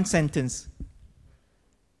 one sentence.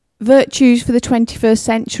 Virtues for the 21st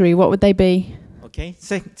century, what would they be? Okay,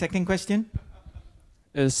 second question.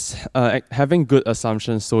 Is having good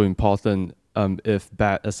assumptions so important if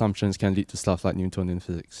bad assumptions can lead to stuff like Newtonian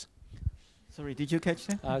physics? Sorry, did you catch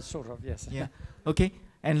that? Sort of, yes. Yeah, okay.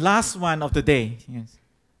 And last one of the day, yes.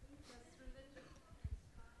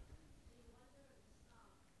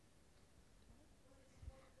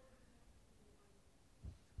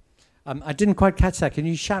 I didn't quite catch that. Can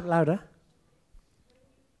you shout louder?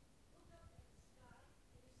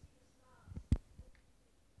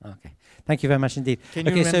 Okay. Thank you very much indeed. Can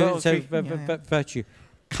you remember virtue.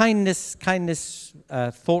 Kindness,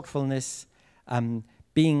 thoughtfulness,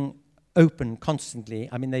 being open constantly.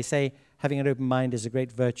 I mean, they say having an open mind is a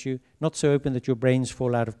great virtue. Not so open that your brains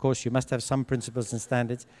fall out, of course. You must have some principles and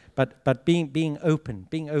standards. But being open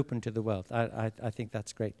to the world, I think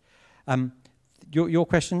that's great. Your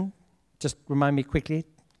question, just remind me quickly.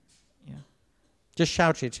 Yeah. Just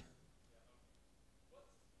shout it.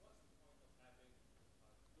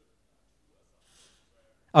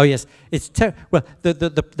 Oh yes, well.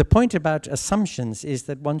 The point about assumptions is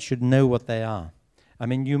that one should know what they are. I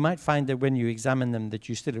mean, you might find that when you examine them, that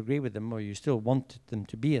you still agree with them, or you still want them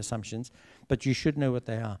to be assumptions, but you should know what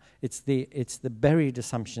they are. It's the buried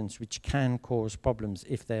assumptions which can cause problems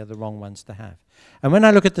if they are the wrong ones to have. And when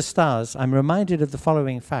I look at the stars, I'm reminded of the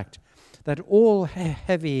following fact: that all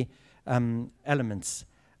heavy elements,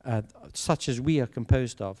 such as we are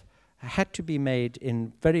composed of, had to be made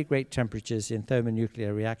in very great temperatures in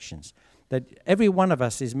thermonuclear reactions. That every one of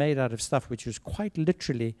us is made out of stuff which was quite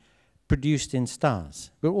literally produced in stars.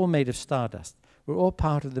 We're all made of stardust. We're all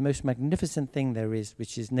part of the most magnificent thing there is,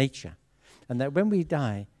 which is nature. And that when we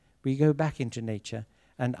die, we go back into nature,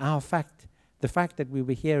 and the fact that we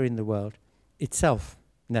were here in the world itself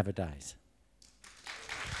never dies.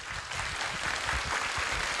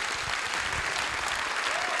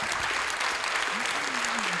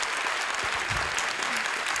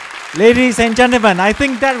 Ladies and gentlemen, I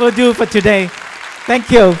think that will do for today. Thank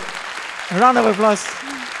you. A round of applause.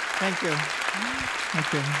 Thank you.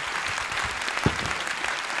 Thank you.